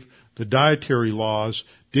gave the dietary laws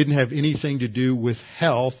didn't have anything to do with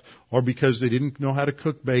health, or because they didn't know how to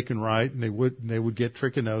cook bacon right and they would get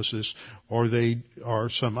trichinosis, or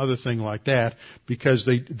some other thing like that, because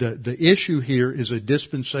the issue here is a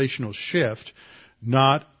dispensational shift,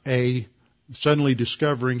 not a suddenly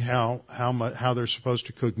discovering how they're supposed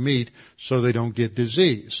to cook meat so they don't get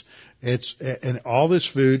disease. And all this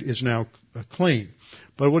food is now clean.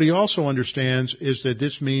 But what he also understands is that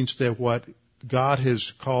this means that what God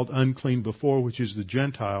has called unclean before, which is the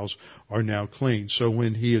Gentiles, are now clean. So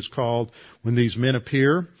when these men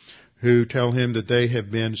appear who tell him that they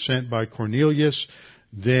have been sent by Cornelius,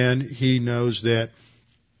 then he knows that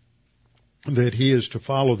he is to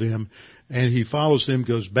follow them. And he follows them,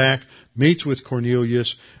 goes back, meets with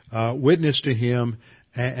Cornelius, witness to him,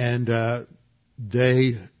 and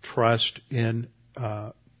they trust in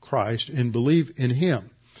Christ and believe in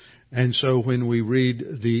him. And so when we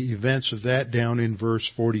read the events of that down in verse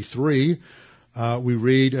 43, we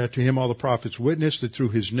read, to him all the prophets witness that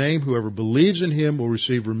through his name whoever believes in him will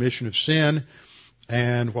receive remission of sin.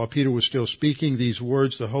 And while Peter was still speaking these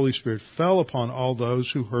words, the Holy Spirit fell upon all those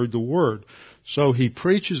who heard the word. So he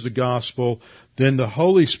preaches the gospel, then the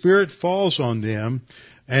Holy Spirit falls on them,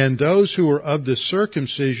 and those who were of the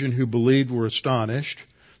circumcision who believed were astonished.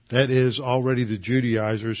 That is already the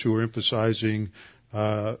Judaizers who were emphasizing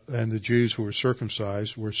and the Jews who were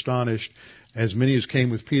circumcised were astonished, as many as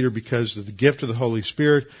came with Peter, because the gift of the Holy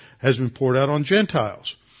Spirit has been poured out on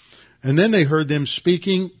Gentiles. And then they heard them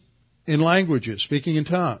speaking in languages, speaking in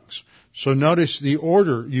tongues. So notice the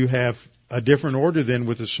order. You have a different order than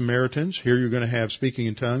with the Samaritans. Here you're going to have speaking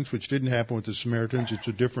in tongues, which didn't happen with the Samaritans. It's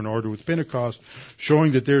a different order with Pentecost,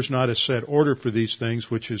 showing that there's not a set order for these things,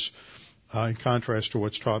 which is in contrast to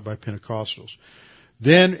what's taught by Pentecostals.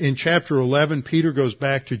 Then in chapter 11, Peter goes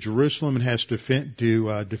back to Jerusalem and has to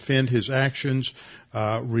defend his actions,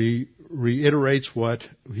 reiterates what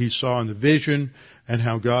he saw in the vision and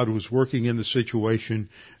how God was working in the situation,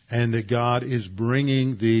 and that God is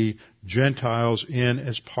bringing the Gentiles in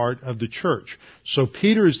as part of the church. So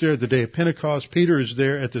Peter is there the day of Pentecost, Peter is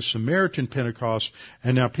there at the Samaritan Pentecost,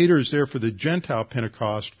 and now Peter is there for the Gentile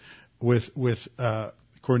Pentecost with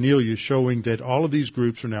Cornelius, showing that all of these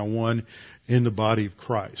groups are now one in the body of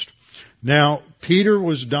Christ. Now, Peter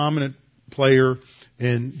was a dominant player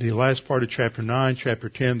in the last part of chapter 9, chapter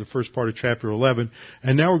 10, the first part of chapter 11,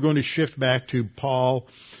 and now we're going to shift back to Paul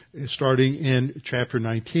starting in chapter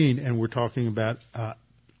 19, and we're talking about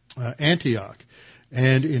Antioch.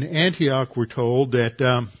 And in Antioch we're told that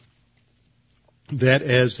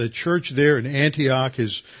as the church there in Antioch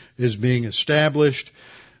is being established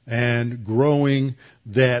and growing,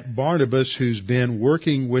 that Barnabas, who's been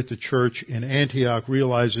working with the church in Antioch,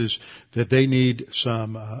 realizes that they need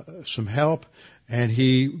some help, and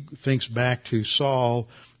he thinks back to Saul,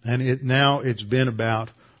 and it's been about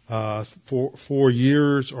 4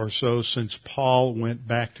 years or so since Paul went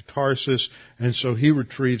back to Tarsus, and so he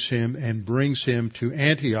retrieves him and brings him to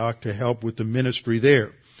Antioch to help with the ministry there.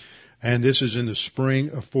 And this is in the spring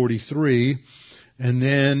of 43. And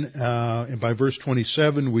then by verse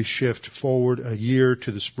 27, we shift forward a year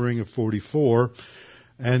to the spring of 44.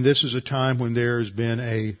 And this is a time when there has been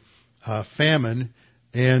a famine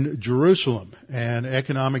in Jerusalem, an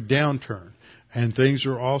economic downturn. And things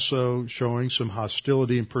are also showing some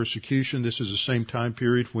hostility and persecution. This is the same time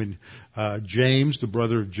period when James, the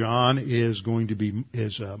brother of John, is going to be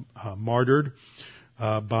martyred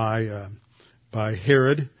by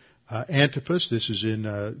Herod Antipas. This is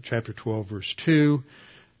in chapter 12, verse 2.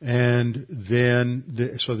 And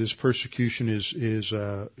then, so this persecution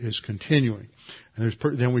is continuing. And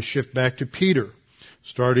then we shift back to Peter,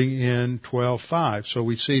 starting in 12:5. So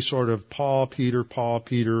we see sort of Paul, Peter,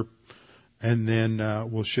 and then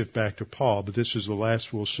we'll shift back to Paul. But this is the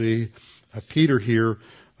last we'll see of Peter here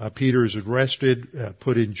Peter is arrested,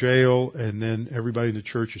 put in jail, and then everybody in the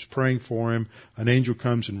church is praying for him. An angel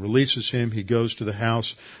comes and releases him. He goes to the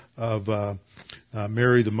house of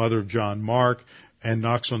Mary, the mother of John Mark, and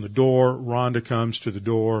knocks on the door. Rhonda comes to the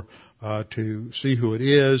door to see who it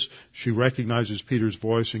is. She recognizes Peter's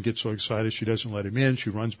voice and gets so excited she doesn't let him in. She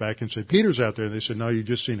runs back and says, "Peter's out there." And they said, "No, you've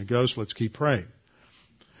just seen a ghost. Let's keep praying."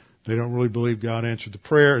 They don't really believe God answered the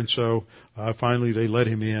prayer, and so finally they let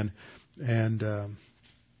him in, and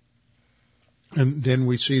then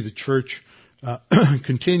we see the church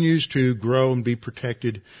continues to grow and be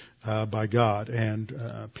protected by God. And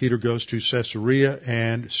Peter goes to Caesarea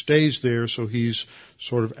and stays there, so he's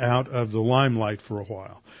sort of out of the limelight for a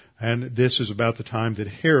while. And this is about the time that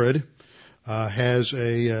Herod has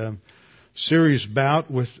a serious bout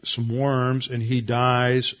with some worms, and he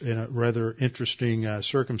dies in a rather interesting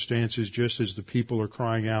circumstances, just as the people are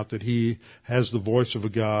crying out that he has the voice of a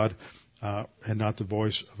god and not the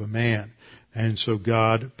voice of a man. And so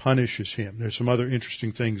God punishes him. There's some other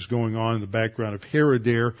interesting things going on in the background of Herod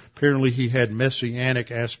there. Apparently he had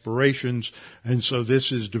messianic aspirations, and so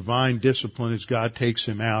this is divine discipline as God takes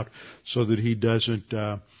him out so that he doesn't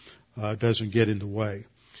get in the way.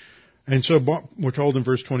 And so we're told in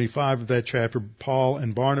verse 25 of that chapter, Paul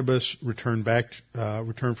and Barnabas returned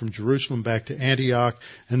from Jerusalem back to Antioch,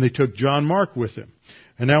 and they took John Mark with them.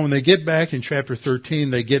 And now when they get back in chapter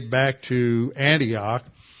 13, they get back to Antioch.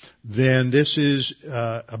 Then this is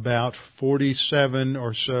about 47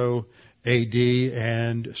 or so AD,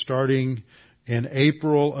 and starting in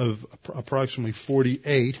April of approximately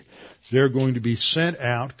 48, they're going to be sent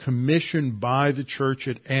out, commissioned by the church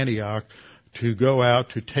at Antioch to go out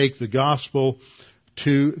to take the gospel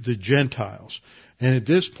to the Gentiles. And at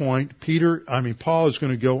this point, Paul is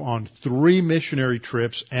going to go on 3 missionary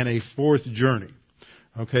trips and a 4th journey.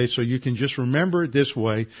 Okay, so you can just remember it this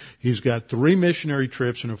way. He's got 3 missionary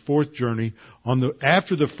trips and a 4th journey.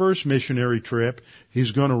 After the first missionary trip,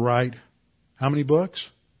 he's going to write how many books?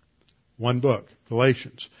 1 book,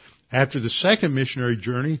 Galatians. After the second missionary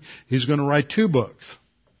journey, he's going to write 2 books,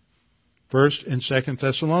 1st and 2nd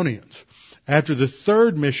Thessalonians. After the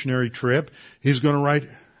third missionary trip, he's going to write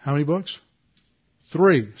how many books?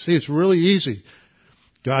 3. See, it's really easy.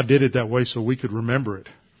 God did it that way so we could remember it.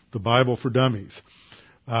 The Bible for Dummies.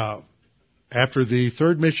 After the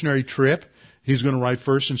third missionary trip, he's going to write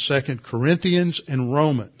 1st and 2nd Corinthians and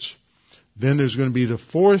Romans. Then there's going to be the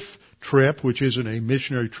 4th trip, which isn't a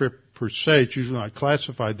missionary trip per se. It's usually not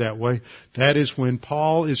classified that way. That is when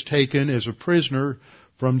Paul is taken as a prisoner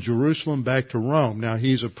from Jerusalem back to Rome. Now,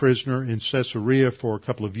 he's a prisoner in Caesarea for a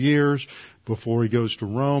couple of years before he goes to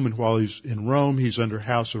Rome, and while he's in Rome, he's under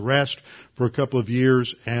house arrest for a couple of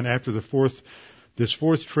years. And after this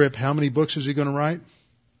 4th trip, how many books is he going to write?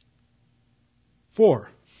 4.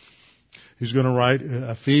 He's going to write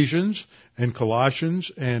Ephesians and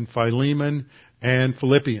Colossians and Philemon and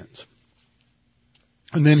Philippians.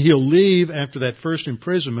 And then he'll leave after that first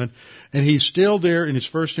imprisonment, and he's still there in his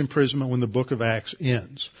first imprisonment when the book of Acts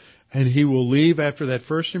ends. And he will leave after that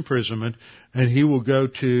first imprisonment, and he will go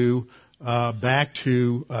back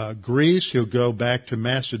to Greece. He'll go back to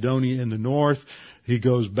Macedonia in the north. He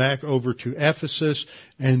goes back over to Ephesus,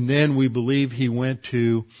 and then we believe he went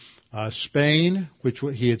to Spain, which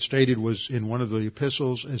he had stated was in one of the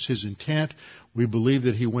epistles as his intent. We believe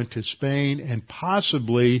that he went to Spain, and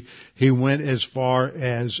possibly he went as far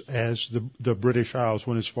as the British Isles,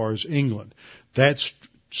 went as far as England.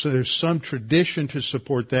 So there's some tradition to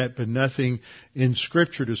support that, but nothing in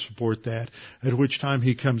Scripture to support that. At which time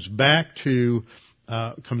he comes back to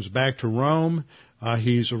Rome.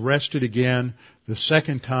 He's arrested again the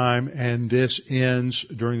second time, and this ends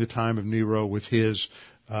during the time of Nero with his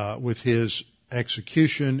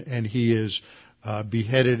execution, and he is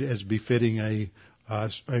beheaded as befitting a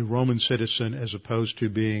Roman citizen as opposed to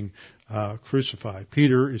being crucified.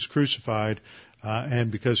 Peter is crucified,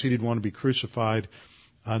 and because he didn't want to be crucified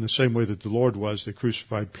in the same way that the Lord was, they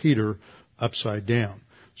crucified Peter upside down.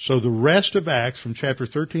 So the rest of Acts from chapter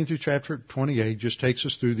 13 through chapter 28 just takes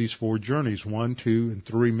us through these 4 journeys, 1, 2, and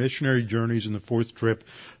 3 missionary journeys and the 4th trip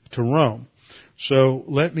to Rome. So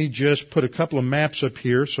let me just put a couple of maps up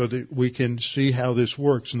here so that we can see how this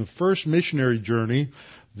works. In the first missionary journey,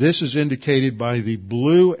 this is indicated by the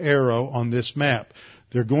blue arrow on this map.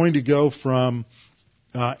 They're going to go from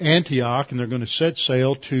Antioch, and they're going to set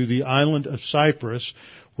sail to the island of Cyprus,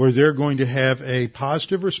 where they're going to have a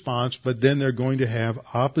positive response, but then they're going to have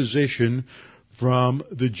opposition from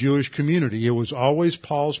the Jewish community. It was always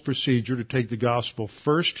Paul's procedure to take the gospel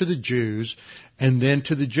first to the Jews and then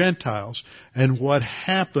to the Gentiles. And what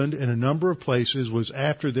happened in a number of places was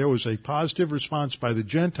after there was a positive response by the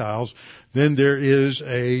Gentiles, then there is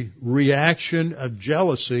a reaction of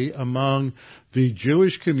jealousy among the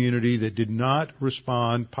Jewish community that did not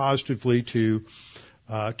respond positively to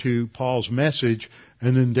Paul's message,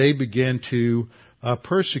 and then they began to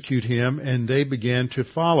persecute him, and they began to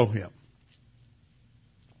follow him.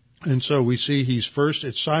 And so we see he's first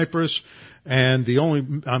at Cyprus, and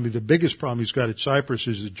the biggest problem he's got at Cyprus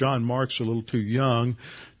is that John Mark's a little too young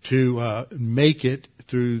to make it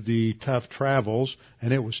through the tough travels,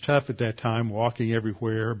 and it was tough at that time, walking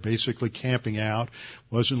everywhere, basically camping out.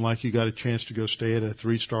 Wasn't like you got a chance to go stay at a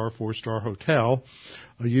 3-star, 4-star hotel.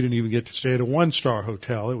 You didn't even get to stay at a 1-star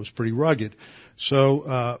hotel. It was pretty rugged.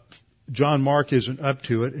 So John Mark isn't up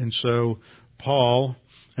to it, and so Paul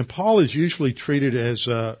is usually treated as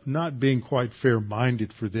not being quite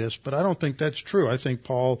fair-minded for this, but I don't think that's true. I think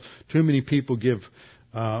too many people give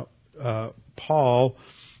Paul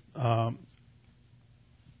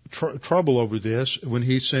trouble over this when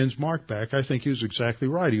he sends Mark back. I think he was exactly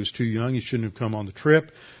right. He was too young. He shouldn't have come on the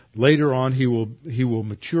trip. Later on, he will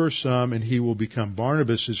mature some, and he will become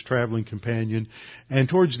Barnabas' traveling companion. And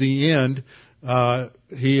towards the end,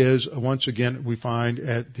 he is, once again, we find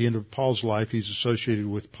at the end of Paul's life, he's associated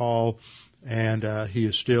with Paul, and he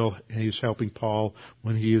is helping Paul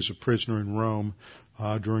when he is a prisoner in Rome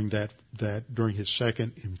during his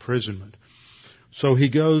second imprisonment. So he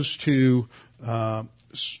goes to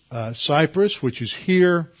Cyprus, which is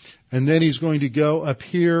here, and then he's going to go up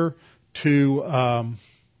here to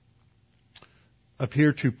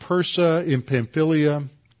Persa in Pamphylia,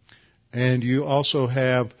 and you also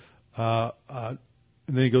have and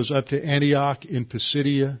then he goes up to Antioch in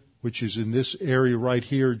Pisidia, which is in this area right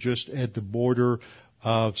here, just at the border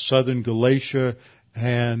of southern Galatia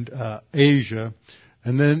and Asia.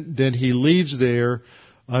 And then he leaves there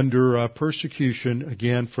under persecution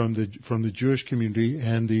again from the Jewish community,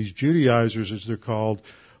 and these Judaizers, as they're called,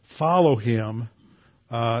 follow him,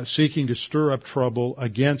 seeking to stir up trouble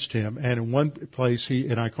against him. And in one place,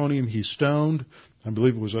 in Iconium, he's stoned. I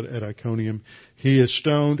believe it was at Iconium. He is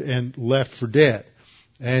stoned and left for dead.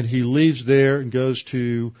 And he leaves there and goes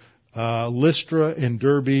to Lystra and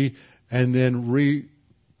Derbe, and then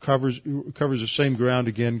covers the same ground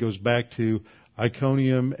again, goes back to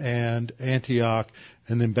Iconium and Antioch,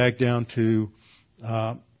 and then back down to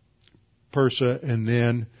Persa, and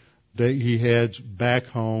then he heads back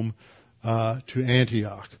home to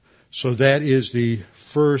Antioch. So that is the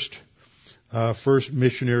first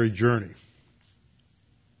missionary journey.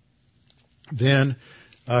 Then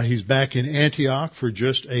he's back in Antioch for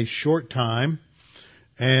just a short time,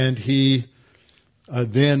 and he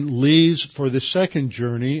then leaves for the second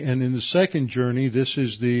journey. And in the second journey, this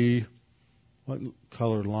is what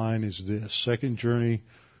color line is this? Second journey.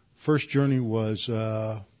 First journey was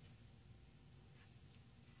red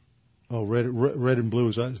and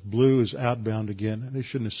blue is outbound again. They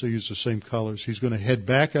shouldn't have used the same colors. He's going to head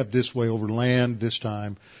back up this way over land this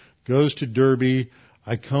time, goes to Derbe,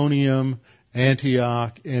 Iconium,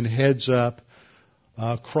 Antioch, and heads up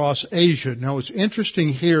across Asia. Now, what's interesting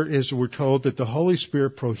here is we're told that the Holy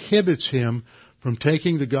Spirit prohibits him from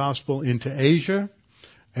taking the gospel into Asia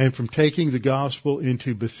and from taking the gospel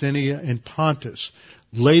into Bithynia and Pontus.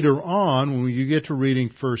 Later on, when you get to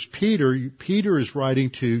reading 1 Peter, Peter is writing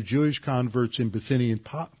to Jewish converts in Bithynia and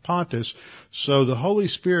Pontus. So the Holy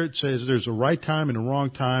Spirit says there's a right time and a wrong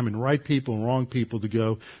time, and right people and wrong people to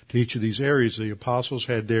go to each of these areas. The apostles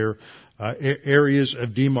had their areas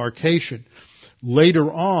of demarcation.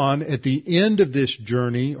 Later on, at the end of this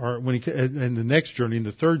journey, or in the next journey, in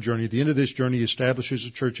the third journey, at the end of this journey, he establishes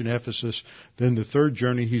a church in Ephesus. Then the third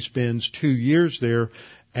journey, he spends 2 years there,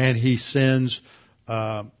 and he sends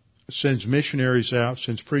missionaries out,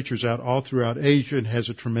 sends preachers out all throughout Asia, and has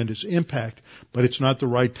a tremendous impact. But it's not the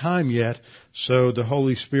right time yet, so the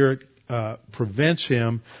Holy Spirit prevents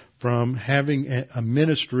him from having a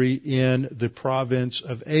ministry in the province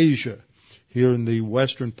of Asia, here in the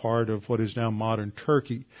western part of what is now modern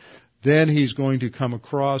Turkey. Then he's going to come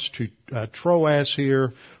across to Troas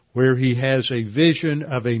here, where he has a vision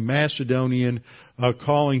of a Macedonian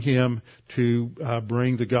calling him to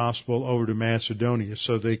bring the gospel over to Macedonia.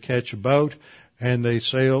 So they catch a boat and they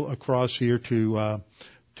sail across here to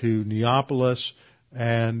Neapolis,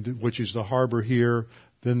 which is the harbor here.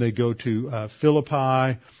 Then they go to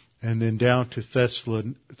Philippi, and then down to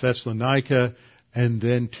Thessalonica, and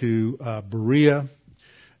then to Berea,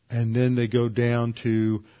 and then they go down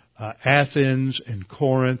to Athens and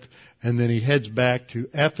Corinth, and then he heads back to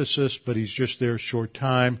Ephesus, but he's just there a short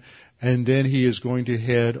time, and then he is going to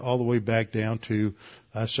head all the way back down to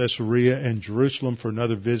Caesarea and Jerusalem for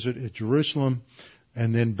another visit at Jerusalem,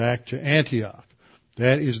 and then back to Antioch.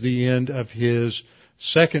 That is the end of his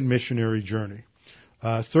second missionary journey.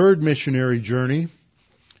 Third missionary journey,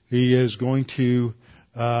 he is going to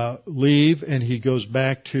leave, and he goes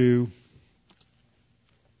back to,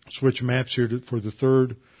 switch maps here for the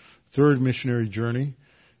third missionary journey.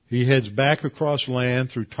 He heads back across land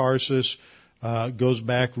through Tarsus, goes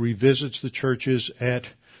back, revisits the churches at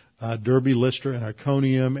Derbe, Lystra, and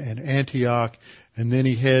Iconium, and Antioch, and then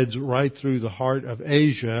he heads right through the heart of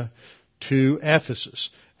Asia to Ephesus.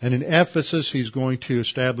 And in Ephesus, he's going to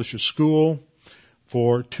establish a school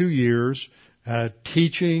for 2 years,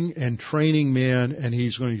 teaching and training men, and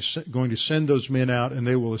he's going to send those men out, and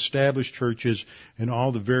they will establish churches in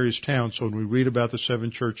all the various towns. So when we read about the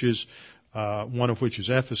 7 churches, one of which is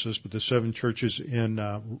Ephesus, but the 7 churches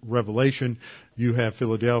in Revelation, you have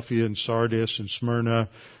Philadelphia and Sardis and Smyrna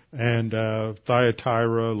and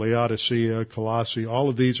Thyatira, Laodicea, Colossae. All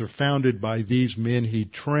of these are founded by these men he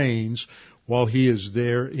trains while he is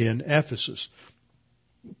there in Ephesus.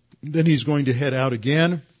 Then he's going to head out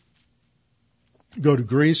again, go to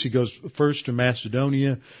Greece. He goes first to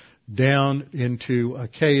Macedonia, down into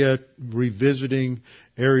Achaia, revisiting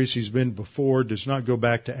areas he's been before, does not go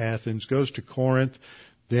back to Athens, goes to Corinth,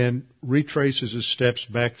 then retraces his steps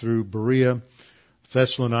back through Berea,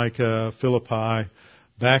 Thessalonica, Philippi,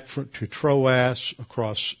 back to Troas,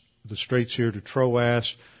 across the straits here to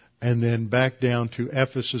Troas, and then back down to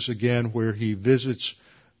Ephesus again, where he visits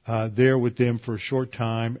there with them for a short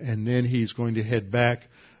time, and then he's going to head back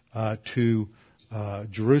to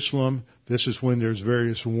Jerusalem. This is when there's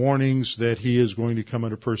various warnings that he is going to come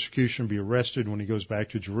under persecution, be arrested when he goes back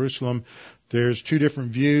to Jerusalem. There's 2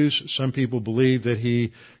 different views. Some people believe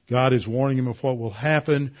that God is warning him of what will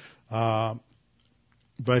happen,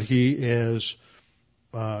 but he is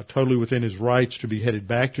totally within his rights to be headed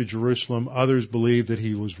back to Jerusalem. Others believe that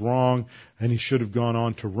he was wrong and he should have gone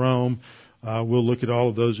on to Rome. We'll look at all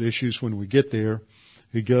of those issues when we get there.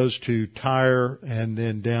 He goes to Tyre and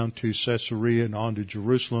then down to Caesarea and on to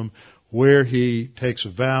Jerusalem, where he takes a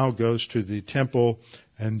vow, goes to the temple,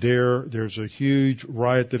 and there's a huge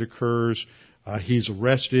riot that occurs. He's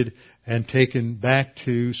arrested and taken back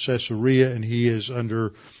to Caesarea, and he is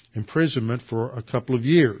under imprisonment for a couple of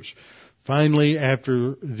years. Finally, at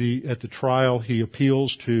the trial, he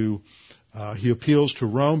appeals to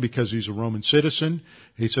Rome because he's a Roman citizen.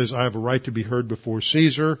 He says, I have a right to be heard before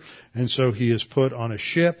Caesar. And so he is put on a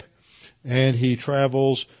ship and he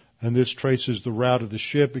travels, and this traces the route of the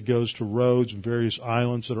ship. It goes to Rhodes and various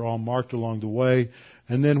islands that are all marked along the way.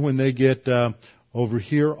 And then when they get over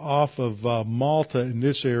here off of Malta in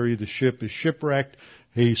this area, the ship is shipwrecked.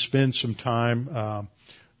 He spends some time,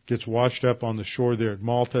 gets washed up on the shore there at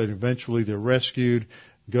Malta, and eventually they're rescued,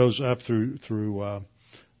 goes up through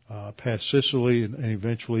past Sicily and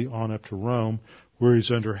eventually on up to Rome, where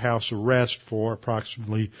he's under house arrest for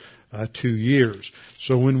approximately 2 years.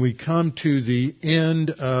 So when we come to the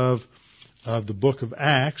end of the book of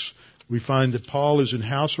Acts, we find that Paul is in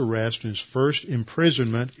house arrest in his first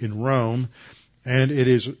imprisonment in Rome, and it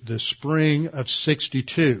is the spring of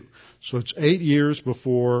 62. So it's 8 years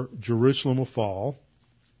before Jerusalem will fall,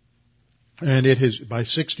 and by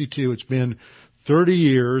 62 it's been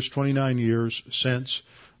 29 years since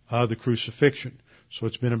the crucifixion. So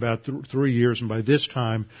it's been about 3 years, and by this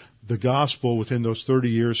time, the gospel within those 30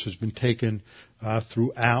 years has been taken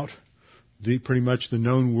throughout pretty much the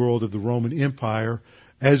known world of the Roman Empire,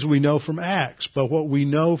 as we know from Acts. But what we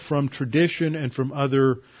know from tradition and from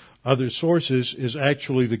other sources is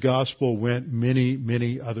actually the gospel went many,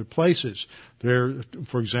 many other places. There,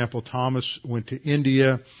 for example, Thomas went to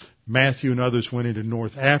India. Matthew and others went into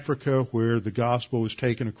North Africa, where the gospel was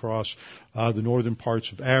taken across the northern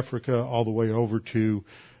parts of Africa, all the way over to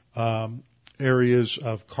areas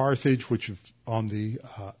of Carthage, which is on the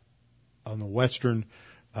western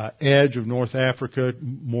edge of North Africa,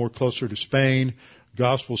 more closer to Spain.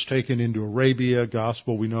 Gospel's taken into Arabia.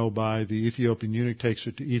 Gospel, we know by the Ethiopian eunuch, takes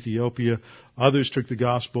it to Ethiopia. Others took the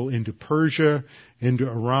gospel into Persia, into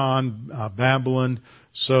Iran, Babylon.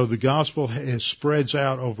 So the gospel spreads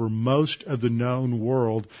out over most of the known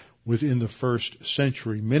world within the first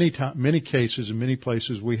century. Many cases, in many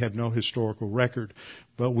places, we have no historical record,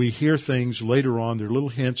 but we hear things later on. There are little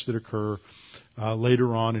hints that occur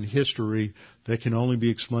later on in history that can only be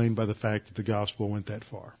explained by the fact that the gospel went that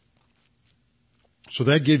far. So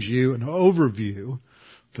that gives you an overview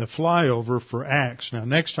the flyover for Acts. Now,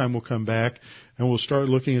 next time we'll come back and we'll start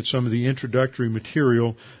looking at some of the introductory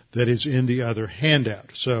material that is in the other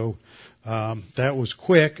handout. So that was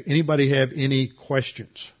quick. Anybody have any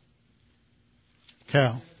questions?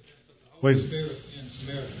 Cal? Wait.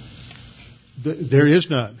 There is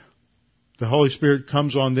none. The Holy Spirit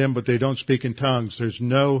comes on them, but they don't speak in tongues. There's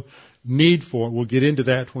no need for it. We'll get into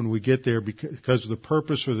that when we get there because of the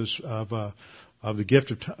purpose of the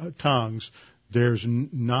gift of tongues. There's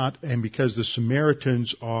not, and because the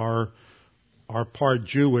Samaritans are part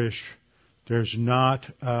Jewish, there's not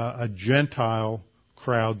a Gentile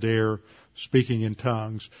crowd there speaking in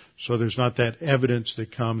tongues. So there's not that evidence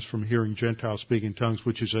that comes from hearing Gentiles speak in tongues,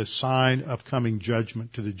 which is a sign of coming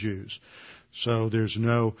judgment to the Jews. So there's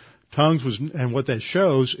no tongues and what that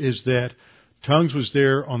shows is that tongues was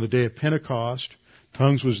there on the day of Pentecost.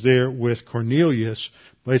 Tongues was there with Cornelius,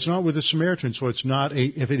 but it's not with the Samaritans. So it's not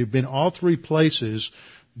if it had been all three places,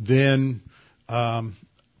 then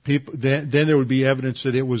then there would be evidence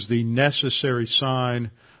that it was the necessary sign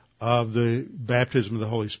of the baptism of the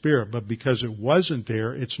Holy Spirit. But because it wasn't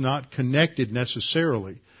there, it's not connected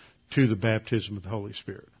necessarily to the baptism of the Holy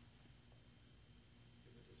Spirit.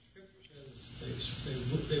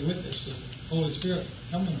 They witnessed the Holy Spirit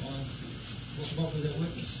coming on. What was that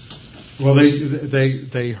witness? Well,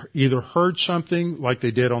 they either heard something like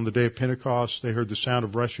they did on the day of Pentecost. They heard the sound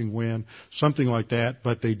of rushing wind, something like that.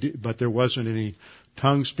 But there wasn't any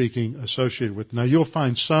tongue speaking associated with it. Now you'll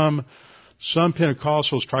find some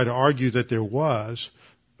Pentecostals try to argue that there was,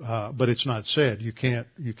 but it's not said. You can't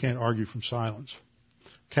argue from silence.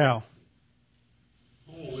 Cal.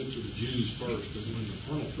 Paul went to the Jews first, but when the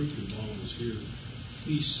Colonel Fruchtenbaum was here,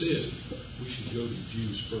 he said we should go to the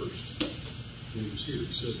Jews first. When he was here,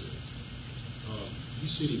 he said that. Do you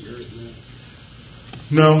see any merit in that?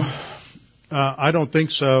 No, I don't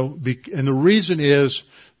think so. And the reason is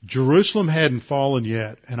Jerusalem hadn't fallen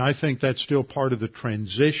yet, and I think that's still part of the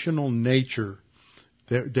transitional nature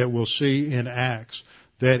that we'll see in Acts.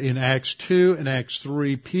 That in Acts 2 and Acts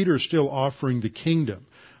 3, Peter's still offering the kingdom.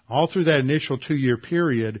 All through that initial 2-year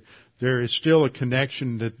period, there is still a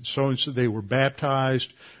connection that so-and-so they were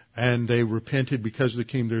baptized and they repented because of the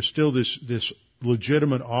kingdom. There's still this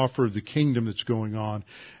legitimate offer of the kingdom that's going on.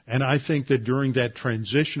 And I think that during that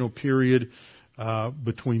transitional period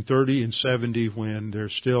between 30 and 70, when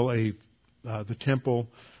there's still the temple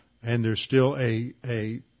and there's still a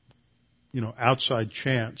outside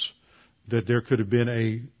chance that there could have been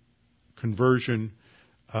a conversion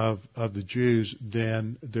of the Jews,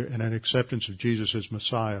 and an acceptance of Jesus as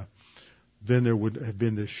Messiah, then there would have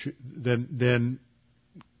been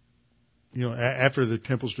after the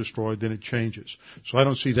temple's destroyed, then it changes. So I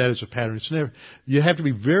don't see that as a pattern. You have to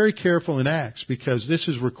be very careful in Acts because this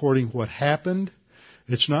is recording what happened.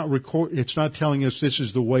 It's not telling us this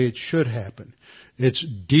is the way it should happen. It's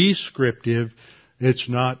descriptive. It's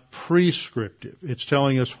not prescriptive. It's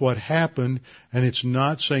telling us what happened, and it's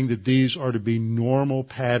not saying that these are to be normal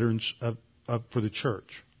patterns for the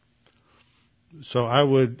church. So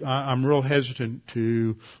I'm real hesitant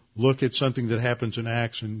to look at something that happens in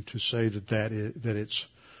Acts and to say that's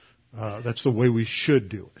the way we should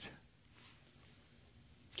do it.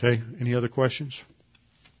 Okay, any other questions?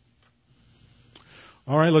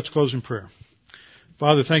 All right, let's close in prayer.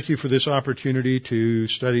 Father, thank you for this opportunity to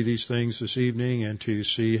study these things this evening and to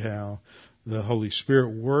see how the Holy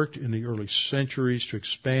Spirit worked in the early centuries to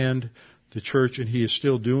expand the church, and He is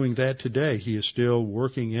still doing that today. He is still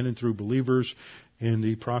working in and through believers in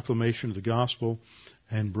the proclamation of the gospel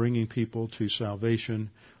and bringing people to salvation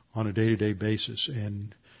on a day-to-day basis.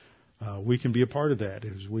 And we can be a part of that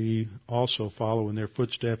as we also follow in their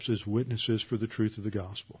footsteps as witnesses for the truth of the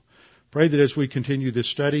gospel. Pray that as we continue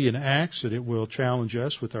this study in Acts, that it will challenge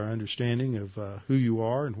us with our understanding of who you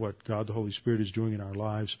are and what God the Holy Spirit is doing in our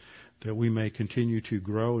lives, that we may continue to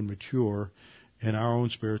grow and mature in our own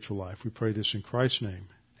spiritual life. We pray this in Christ's name.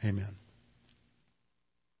 Amen.